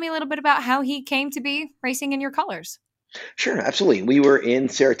just tell me a little bit about how he came to be racing in your colors. Sure, absolutely. We were in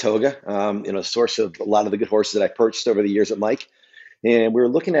Saratoga, source of a lot of the good horses that I purchased over the years at Mike. And we were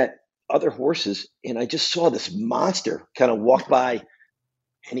looking at other horses, and I just saw this monster kind of walk by.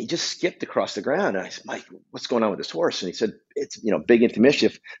 And he just skipped across the ground. And I said, Mike, what's going on with this horse? And he said, it's, big into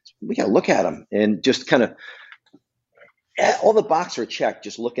mischief. We got to look at him. And just kind of all the boxes are checked,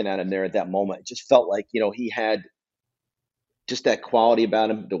 just looking at him there at that moment. It just felt like, he had just that quality about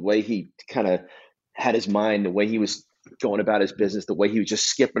him, the way he kind of had his mind, the way he was going about his business, the way he was just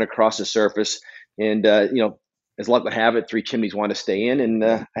skipping across the surface. And, as luck would have it, Three Chimneys wanted to stay in, and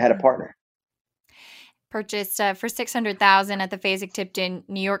I had a partner. Purchased for $600,000 at the Fasig-Tipton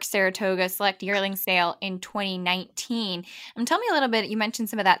New York Saratoga Select Yearling Sale in 2019. Tell me a little bit. You mentioned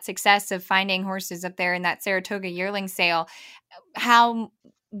some of that success of finding horses up there in that Saratoga Yearling Sale.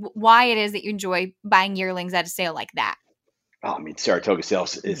 Why it is that you enjoy buying yearlings at a sale like that? Oh, Saratoga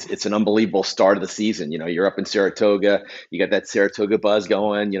sales it's an unbelievable start of the season. You're up in Saratoga, you got that Saratoga buzz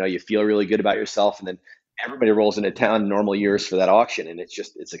going. You feel really good about yourself, and then everybody rolls into town in normal years for that auction, and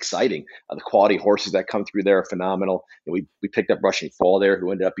it's exciting. The quality horses that come through there are phenomenal. We picked up Rushing Fall there, who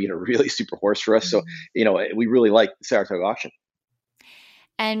ended up being a really super horse for us. So, we really like the Saratoga auction.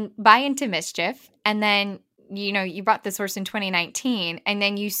 And Buy Into Mischief, and then you brought this horse in 2019, and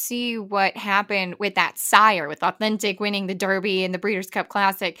then you see what happened with that sire, with Authentic winning the Derby and the Breeders' Cup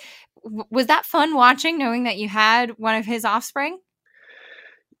Classic. Was that fun watching, knowing that you had one of his offspring?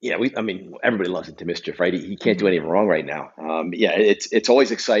 Yeah, everybody loves Into Mischief, right? He can't do anything wrong right now. It's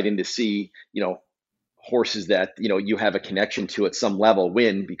always exciting to see, horses that, you have a connection to at some level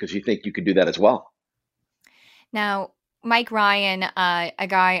win, because you think you could do that as well. Now, Mike Ryan, a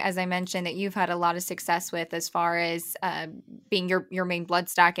guy, as I mentioned, that you've had a lot of success with as far as being your main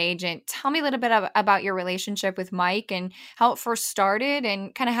bloodstock agent. Tell me a little bit about your relationship with Mike and how it first started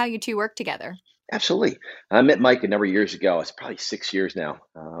and kind of how you two work together. Absolutely. I met Mike a number of years ago. It's probably 6 years now.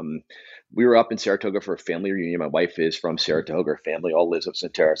 We were up in Saratoga for a family reunion. My wife is from Saratoga. Her family all lives up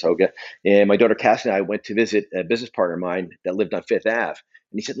in Saratoga. And my daughter Cassie and I went to visit a business partner of mine that lived on Fifth Ave.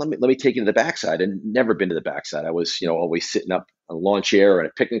 And he said, let me take you to the backside. I'd never been to the backside. I was, always sitting up on a lawn chair or at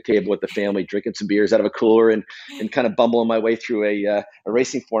a picnic table with the family, drinking some beers out of a cooler and kind of bumbling my way through a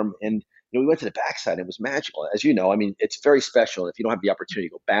racing form. And we went to the backside. And it was magical. As you know, it's very special. If you don't have the opportunity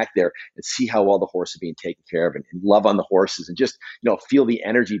to go back there and see how well the horses are being taken care of and love on the horses and just, feel the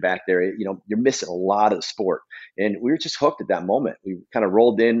energy back there, you're missing a lot of the sport. And we were just hooked at that moment. We kind of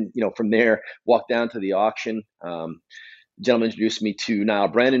rolled in, from there, walked down to the auction. Gentleman introduced me to Niall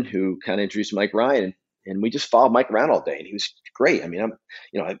Brennan, who kind of introduced Mike Ryan. And we just followed Mike around all day. And he was great. And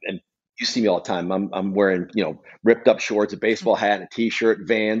you see me all the time. I'm wearing, ripped up shorts, a baseball hat, and a t-shirt,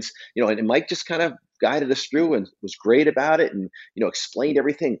 Vans, and Mike just kind of guided us through and was great about it. And, explained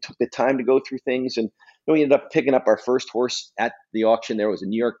everything, took the time to go through things. And we ended up picking up our first horse at the auction. There was a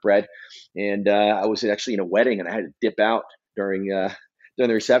New York bred. And I was actually in a wedding, and I had to dip out during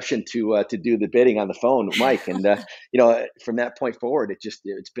the reception to do the bidding on the phone with Mike. And, from that point forward,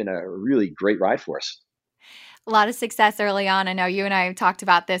 it's been a really great ride for us. A lot of success early on. I know you and I have talked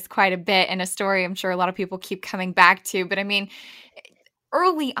about this quite a bit in a story I'm sure a lot of people keep coming back to. But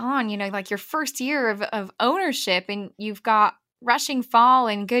early on, like your first year of ownership, and you've got Rushing Fall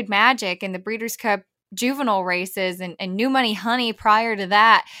and Good Magic and the Breeders' Cup juvenile races and New Money Honey prior to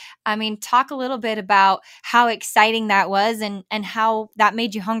that. Talk a little bit about how exciting that was and how that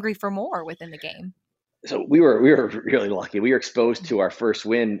made you hungry for more within the game. So we were really lucky. We were exposed to our first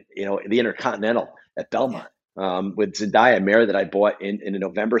win, the Intercontinental at Belmont. With Zendaya mare that I bought in a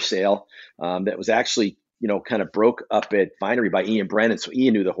November sale that was actually, kind of broke up at Finery by Ian Brennan. So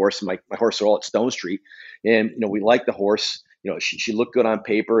Ian knew the horse. My horse are all at Stone Street. And, we liked the horse. She looked good on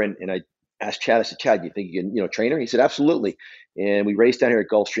paper. And I asked Chad, I said, Chad, you think you can, train her? He said, absolutely. And we raced down here at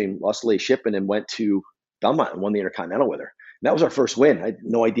Gulfstream, lost the shipping, and went to Belmont and won the Intercontinental with her. And that was our first win. I had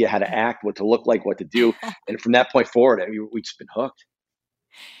no idea how to act, what to look like, what to do. And from that point forward, we've just been hooked.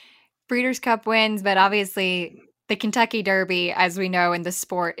 Breeders' Cup wins, but obviously the Kentucky Derby, as we know in the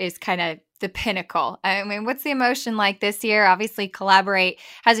sport, is kind of the pinnacle. I mean, what's the emotion like this year? Obviously, Collaborate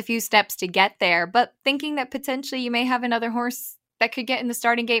has a few steps to get there, but thinking that potentially you may have another horse that could get in the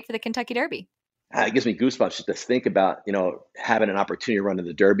starting gate for the Kentucky Derby. It gives me goosebumps just to think about, having an opportunity to run in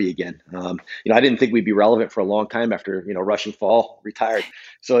the Derby again. I didn't think we'd be relevant for a long time after, Rushing Fall retired.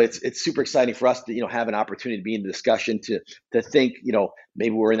 So it's super exciting for us to, have an opportunity to be in the discussion, to think,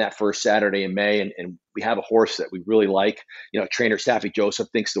 maybe we're in that first Saturday in May and we have a horse that we really like. Trainer Staffy Joseph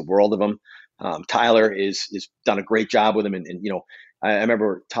thinks the world of him. Tyler is done a great job with him. And I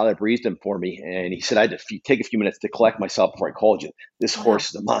remember Tyler breezed him for me, and he said I had to take a few minutes to collect myself before I called you. This horse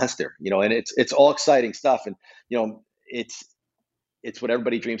is a monster, and it's all exciting stuff, and it's what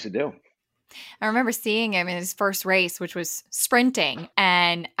everybody dreams to do. I remember seeing him in his first race, which was sprinting,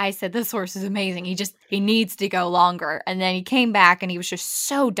 and I said, this horse is amazing. He needs to go longer. And then he came back, and he was just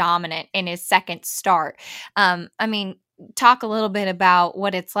so dominant in his second start. Talk a little bit about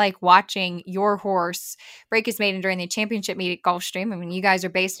what it's like watching your horse break his maiden during the championship meet at Gulfstream. I mean, you guys are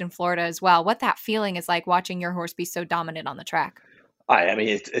based in Florida as well. What that feeling is like watching your horse be so dominant on the track.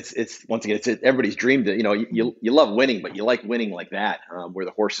 It's once again, it's everybody's dream to, you love winning, but you like winning like that, where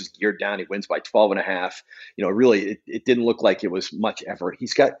the horse is geared down. He wins by 12.5. Really, it didn't look like it was much effort.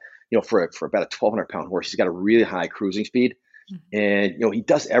 He's got, for about a 1,200-pound horse, he's got a really high cruising speed. And, he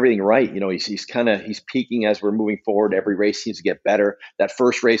does everything right. He's peaking as we're moving forward. Every race seems to get better. That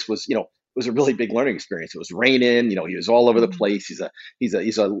first race was, was a really big learning experience. It was raining, he was all over the place.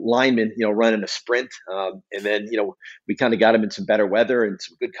 He's a lineman, running a sprint. And then, we kind of got him in some better weather and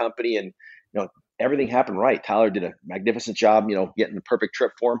some good company, and, everything happened right. Tyler did a magnificent job, getting the perfect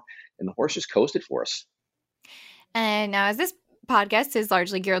trip for him, and the horse just coasted for us. And now, as this podcast is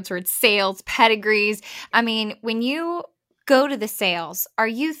largely geared towards sales, pedigrees, when you go to the sales, are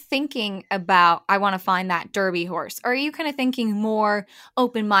you thinking about, I want to find that Derby horse? Or are you kind of thinking more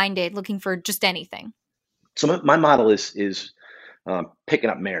open-minded, looking for just anything? So my model is picking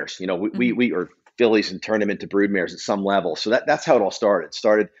up mares. We or fillies and turn them into brood mares at some level. So that's how it all started. It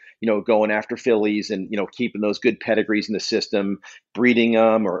started, going after fillies and, keeping those good pedigrees in the system, breeding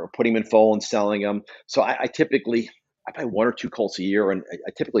them or putting them in foal and selling them. So I buy one or two colts a year, and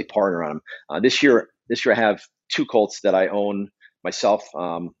I typically partner on them. This year I have two colts that I own myself.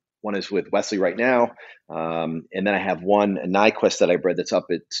 One is with Wesley right now. And then I have one, a Nyquist that I bred that's up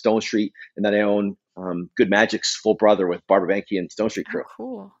at Stone Street. And then I own Good Magic's full brother with Barbara Benke and Stone Street Crew. Oh,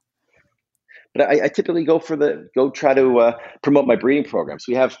 cool. But I typically go try to promote my breeding programs.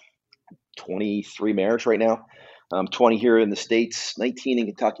 We have 23 mares right now, 20 here in the States, 19 in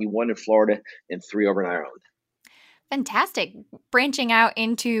Kentucky, 1 in Florida, and 3 over in Ireland. Fantastic. Branching out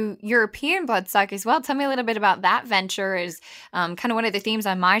into European bloodstock as well. Tell me a little bit about that venture. Is kind of one of the themes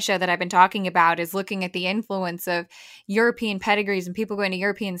on my show that I've been talking about is looking at the influence of European pedigrees and people going to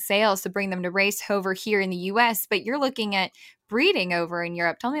European sales to bring them to race over here in the U.S. But you're looking at breeding over in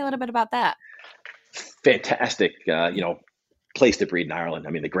Europe. Tell me a little bit about that. Fantastic, place to breed in Ireland.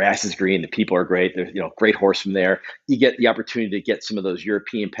 The grass is green. The people are great. There's, great horse from there. You get the opportunity to get some of those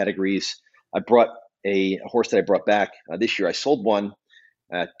European pedigrees. I brought a horse that I brought back this year. I sold one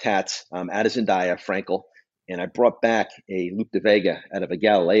Tats out of Zendaya, Frankel, and I brought back a Luke de Vega out of a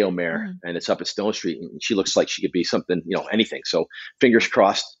Galileo mare, and it's up at Stone Street, and she looks like she could be something, anything. So fingers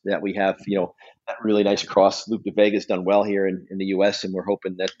crossed that we have, that really nice cross. Luke de Vega's done well here in the U.S., and we're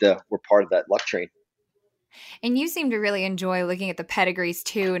hoping that we're part of that luck train. And you seem to really enjoy looking at the pedigrees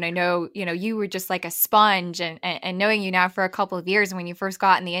too. And I know, you were just like a sponge, and knowing you now for a couple of years and when you first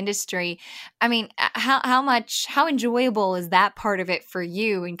got in the industry, how enjoyable is that part of it for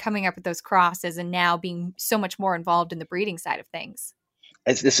you in coming up with those crosses and now being so much more involved in the breeding side of things?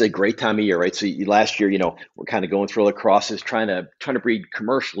 This is a great time of year, right? So last year, we're kind of going through all the crosses, trying to breed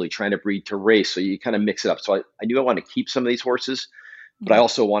commercially, trying to breed to race. So you kind of mix it up. So I knew I wanted to keep some of these horses, but I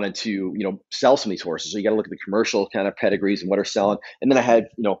also wanted to, sell some of these horses. So you got to look at the commercial kind of pedigrees and what are selling. And then I had,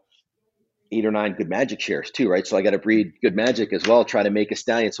 8 or 9 Good Magic shares too, right? So I got to breed Good Magic as well, try to make a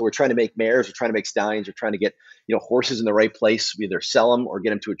stallion. So we're trying to make mares, we're trying to make stallions, we're trying to get, horses in the right place. We either sell them or get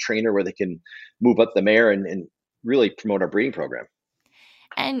them to a trainer where they can move up the mare and really promote our breeding program.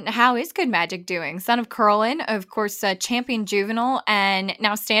 And how is Good Magic doing? Son of Curlin, of course, champion juvenile, and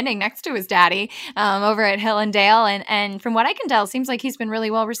now standing next to his daddy over at Hill and Dale. And from what I can tell, seems like he's been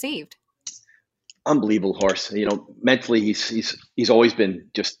really well received. Unbelievable horse. Mentally, he's always been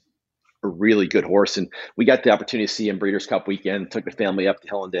just a really good horse. And we got the opportunity to see him Breeders' Cup weekend, took the family up to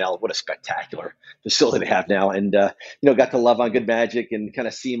Hillendale. What a spectacular facility they have now. And, got to love on Good Magic and kind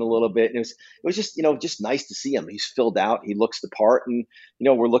of see him a little bit. And it was just, just nice to see him. He's filled out. He looks the part. And,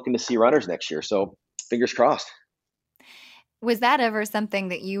 we're looking to see runners next year. So fingers crossed. Was that ever something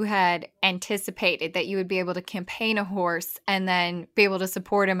that you had anticipated, that you would be able to campaign a horse and then be able to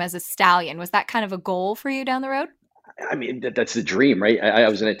support him as a stallion? Was that kind of a goal for you down the road? I mean, that's the dream, right? I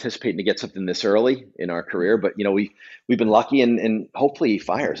wasn't anticipating to get something this early in our career, but we've been lucky, and hopefully he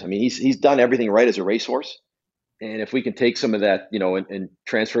fires. I mean, he's done everything right as a racehorse, and if we can take some of that, and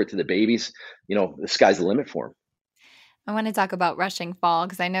transfer it to the babies, the sky's the limit for him. I want to talk about Rushing Fall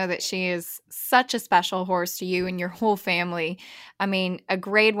because I know that she is such a special horse to you and your whole family. I mean, a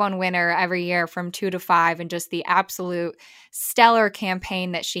Grade 1 winner every year from 2 to 5, and just the absolute stellar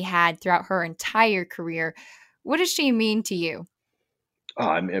campaign that she had throughout her entire career. What does she mean to you? Oh,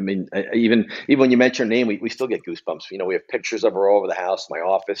 I mean, even when you mention her name, we still get goosebumps. We have pictures of her all over the house, my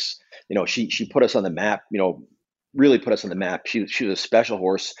office. She put us on the map. Really put us on the map. She was a special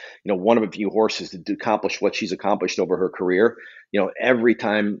horse. One of a few horses to accomplish what she's accomplished over her career. Every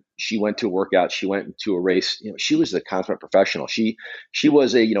time she went to a workout, she went to a race. She was a consummate professional. She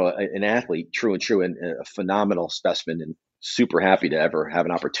was an athlete, true and a phenomenal specimen, and super happy to ever have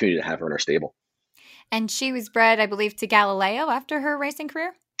an opportunity to have her in our stable. And she was bred, I believe, to Galileo after her racing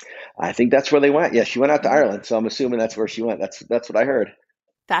career? I think that's where they went. Yeah, she went out to Ireland, so I'm assuming that's where she went. That's what I heard.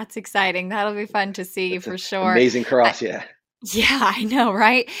 That's exciting. That'll be fun to see for sure. Amazing cross, yeah. Yeah, I know,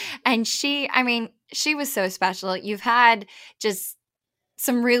 right? And she was so special. You've had just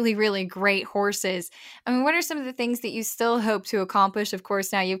some really, really great horses. I mean, what are some of the things that you still hope to accomplish? Of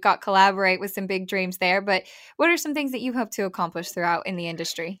course, now you've got Collaborate with some big dreams there, but what are some things that you hope to accomplish throughout in the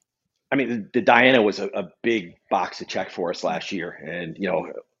industry? I mean, the Diana was a big box to check for us last year, and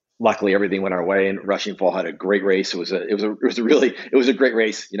luckily everything went our way. And Rushing Fall had a great race. It was a great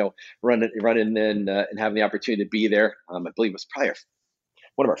race. Running and having the opportunity to be there. I believe it was probably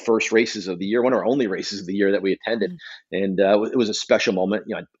one of our first races of the year, one of our only races of the year that we attended, and it was a special moment.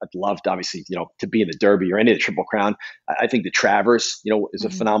 I'd loved obviously to be in the Derby or any of the Triple Crown. I think the Travers is a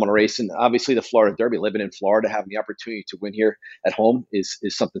phenomenal race, and obviously the Florida Derby. Living in Florida, having the opportunity to win here at home is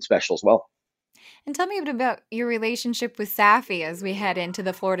something special as well. And tell me a bit about your relationship with Saffie as we head into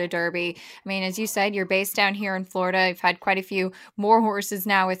the Florida Derby. I mean, as you said, you're based down here in Florida. You've had quite a few more horses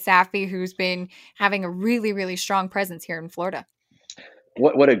now with Saffie, who's been having a really, really strong presence here in Florida.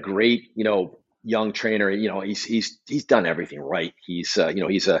 What a great, young trainer. He's done everything right. He's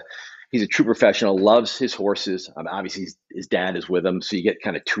a true professional, loves his horses. Obviously his dad is with him, so you get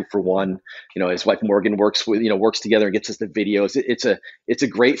kind of 2 for 1. His wife Morgan works together and gets us the videos. It's a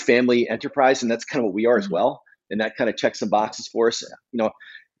great family enterprise, and that's kind of what we are as well. And that kind of checks some boxes for us.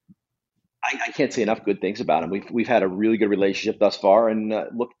 I can't say enough good things about him. We've had a really good relationship thus far, and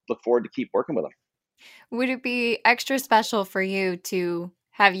look forward to keep working with him. Would it be extra special for you to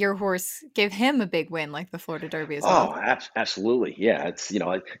have your horse give him a big win like the Florida Derby as well? Oh, absolutely. Yeah. It's,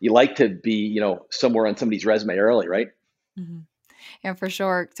 you like to be, somewhere on somebody's resume early, right? Mm-hmm. Yeah, for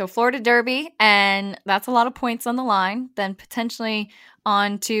sure. So Florida Derby, and that's a lot of points on the line. Then potentially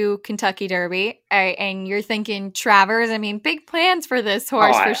on to Kentucky Derby, and you're thinking Travers. I mean, big plans for this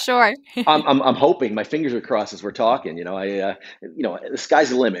horse for sure. I'm hoping. My fingers are crossed as we're talking. The sky's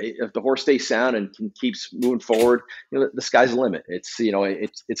the limit. If the horse stays sound and keeps moving forward, the sky's the limit. It's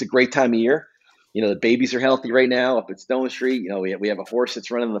it's a great time of year. The babies are healthy right now up at Stone Street. We have a horse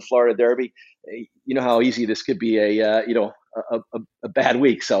that's running the Florida Derby. You know how easy this could be a bad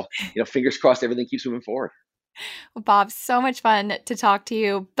week. So, fingers crossed everything keeps moving forward. Well, Bob, so much fun to talk to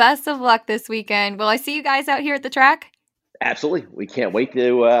you. Best of luck this weekend. Will I see you guys out here at the track? Absolutely. We can't wait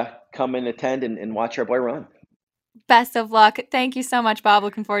to come and attend and watch our boy run. Best of luck. Thank you so much, Bob.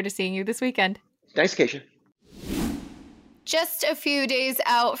 Looking forward to seeing you this weekend. Thanks, Keisha. Just a few days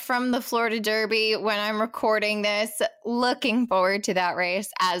out from the Florida Derby when I'm recording this. Looking forward to that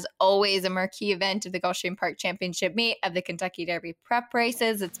race. As always, a marquee event of the Gulfstream Park Championship meet of the Kentucky Derby prep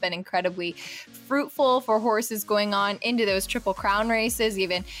races. It's been incredibly fruitful for horses going on into those Triple Crown races.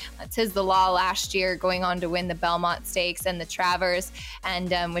 Even Tiz the Law last year going on to win the Belmont Stakes and the Travers.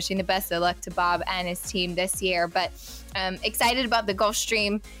 And wishing the best of luck to Bob and his team this year. But excited about the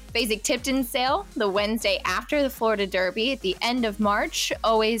Gulfstream Fasig-Tipton sale the Wednesday after the Florida Derby at the end of March.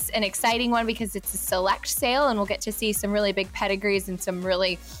 Always an exciting one because it's a select sale, and we'll get to see some really big pedigrees and some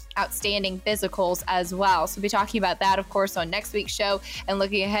really outstanding physicals as well. So we'll be talking about that, of course, on next week's show, and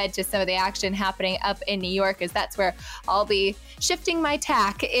looking ahead to some of the action happening up in New York, as that's where I'll be shifting my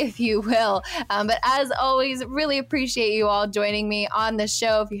tack, if you will. But as always, really appreciate you all joining me on the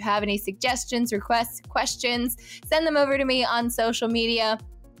show. If you have any suggestions, requests, questions, send them over to me on social media.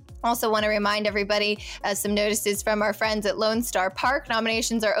 Also want to remind everybody some notices from our friends at Lone Star Park.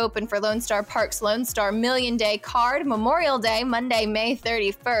 Nominations are open for Lone Star Park's Lone Star Million Day Card, Memorial Day, Monday, May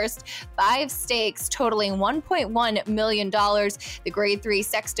 31st. 5 stakes totaling $1.1 million. The Grade 3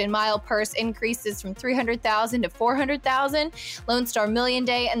 Sexton Mile purse increases from $300,000 to $400,000. Lone Star Million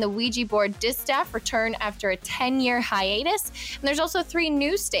Day and the Ouija board distaff return after a 10-year hiatus. And there's also 3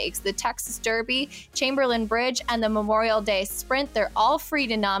 new stakes, the Texas Derby, Chamberlain Bridge, and the Memorial Day Sprint. They're all free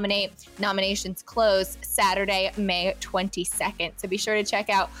to nominate. Nominations close Saturday, May 22nd. So be sure to check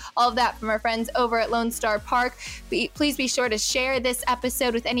out all of that from our friends over at Lone Star Park. Please be sure to share this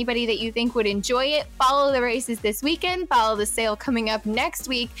episode with anybody that you think would enjoy it. Follow the races this weekend. Follow the sale coming up next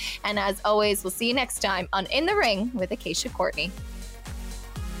week. And as always, we'll see you next time on In the Ring with Acacia Courtney.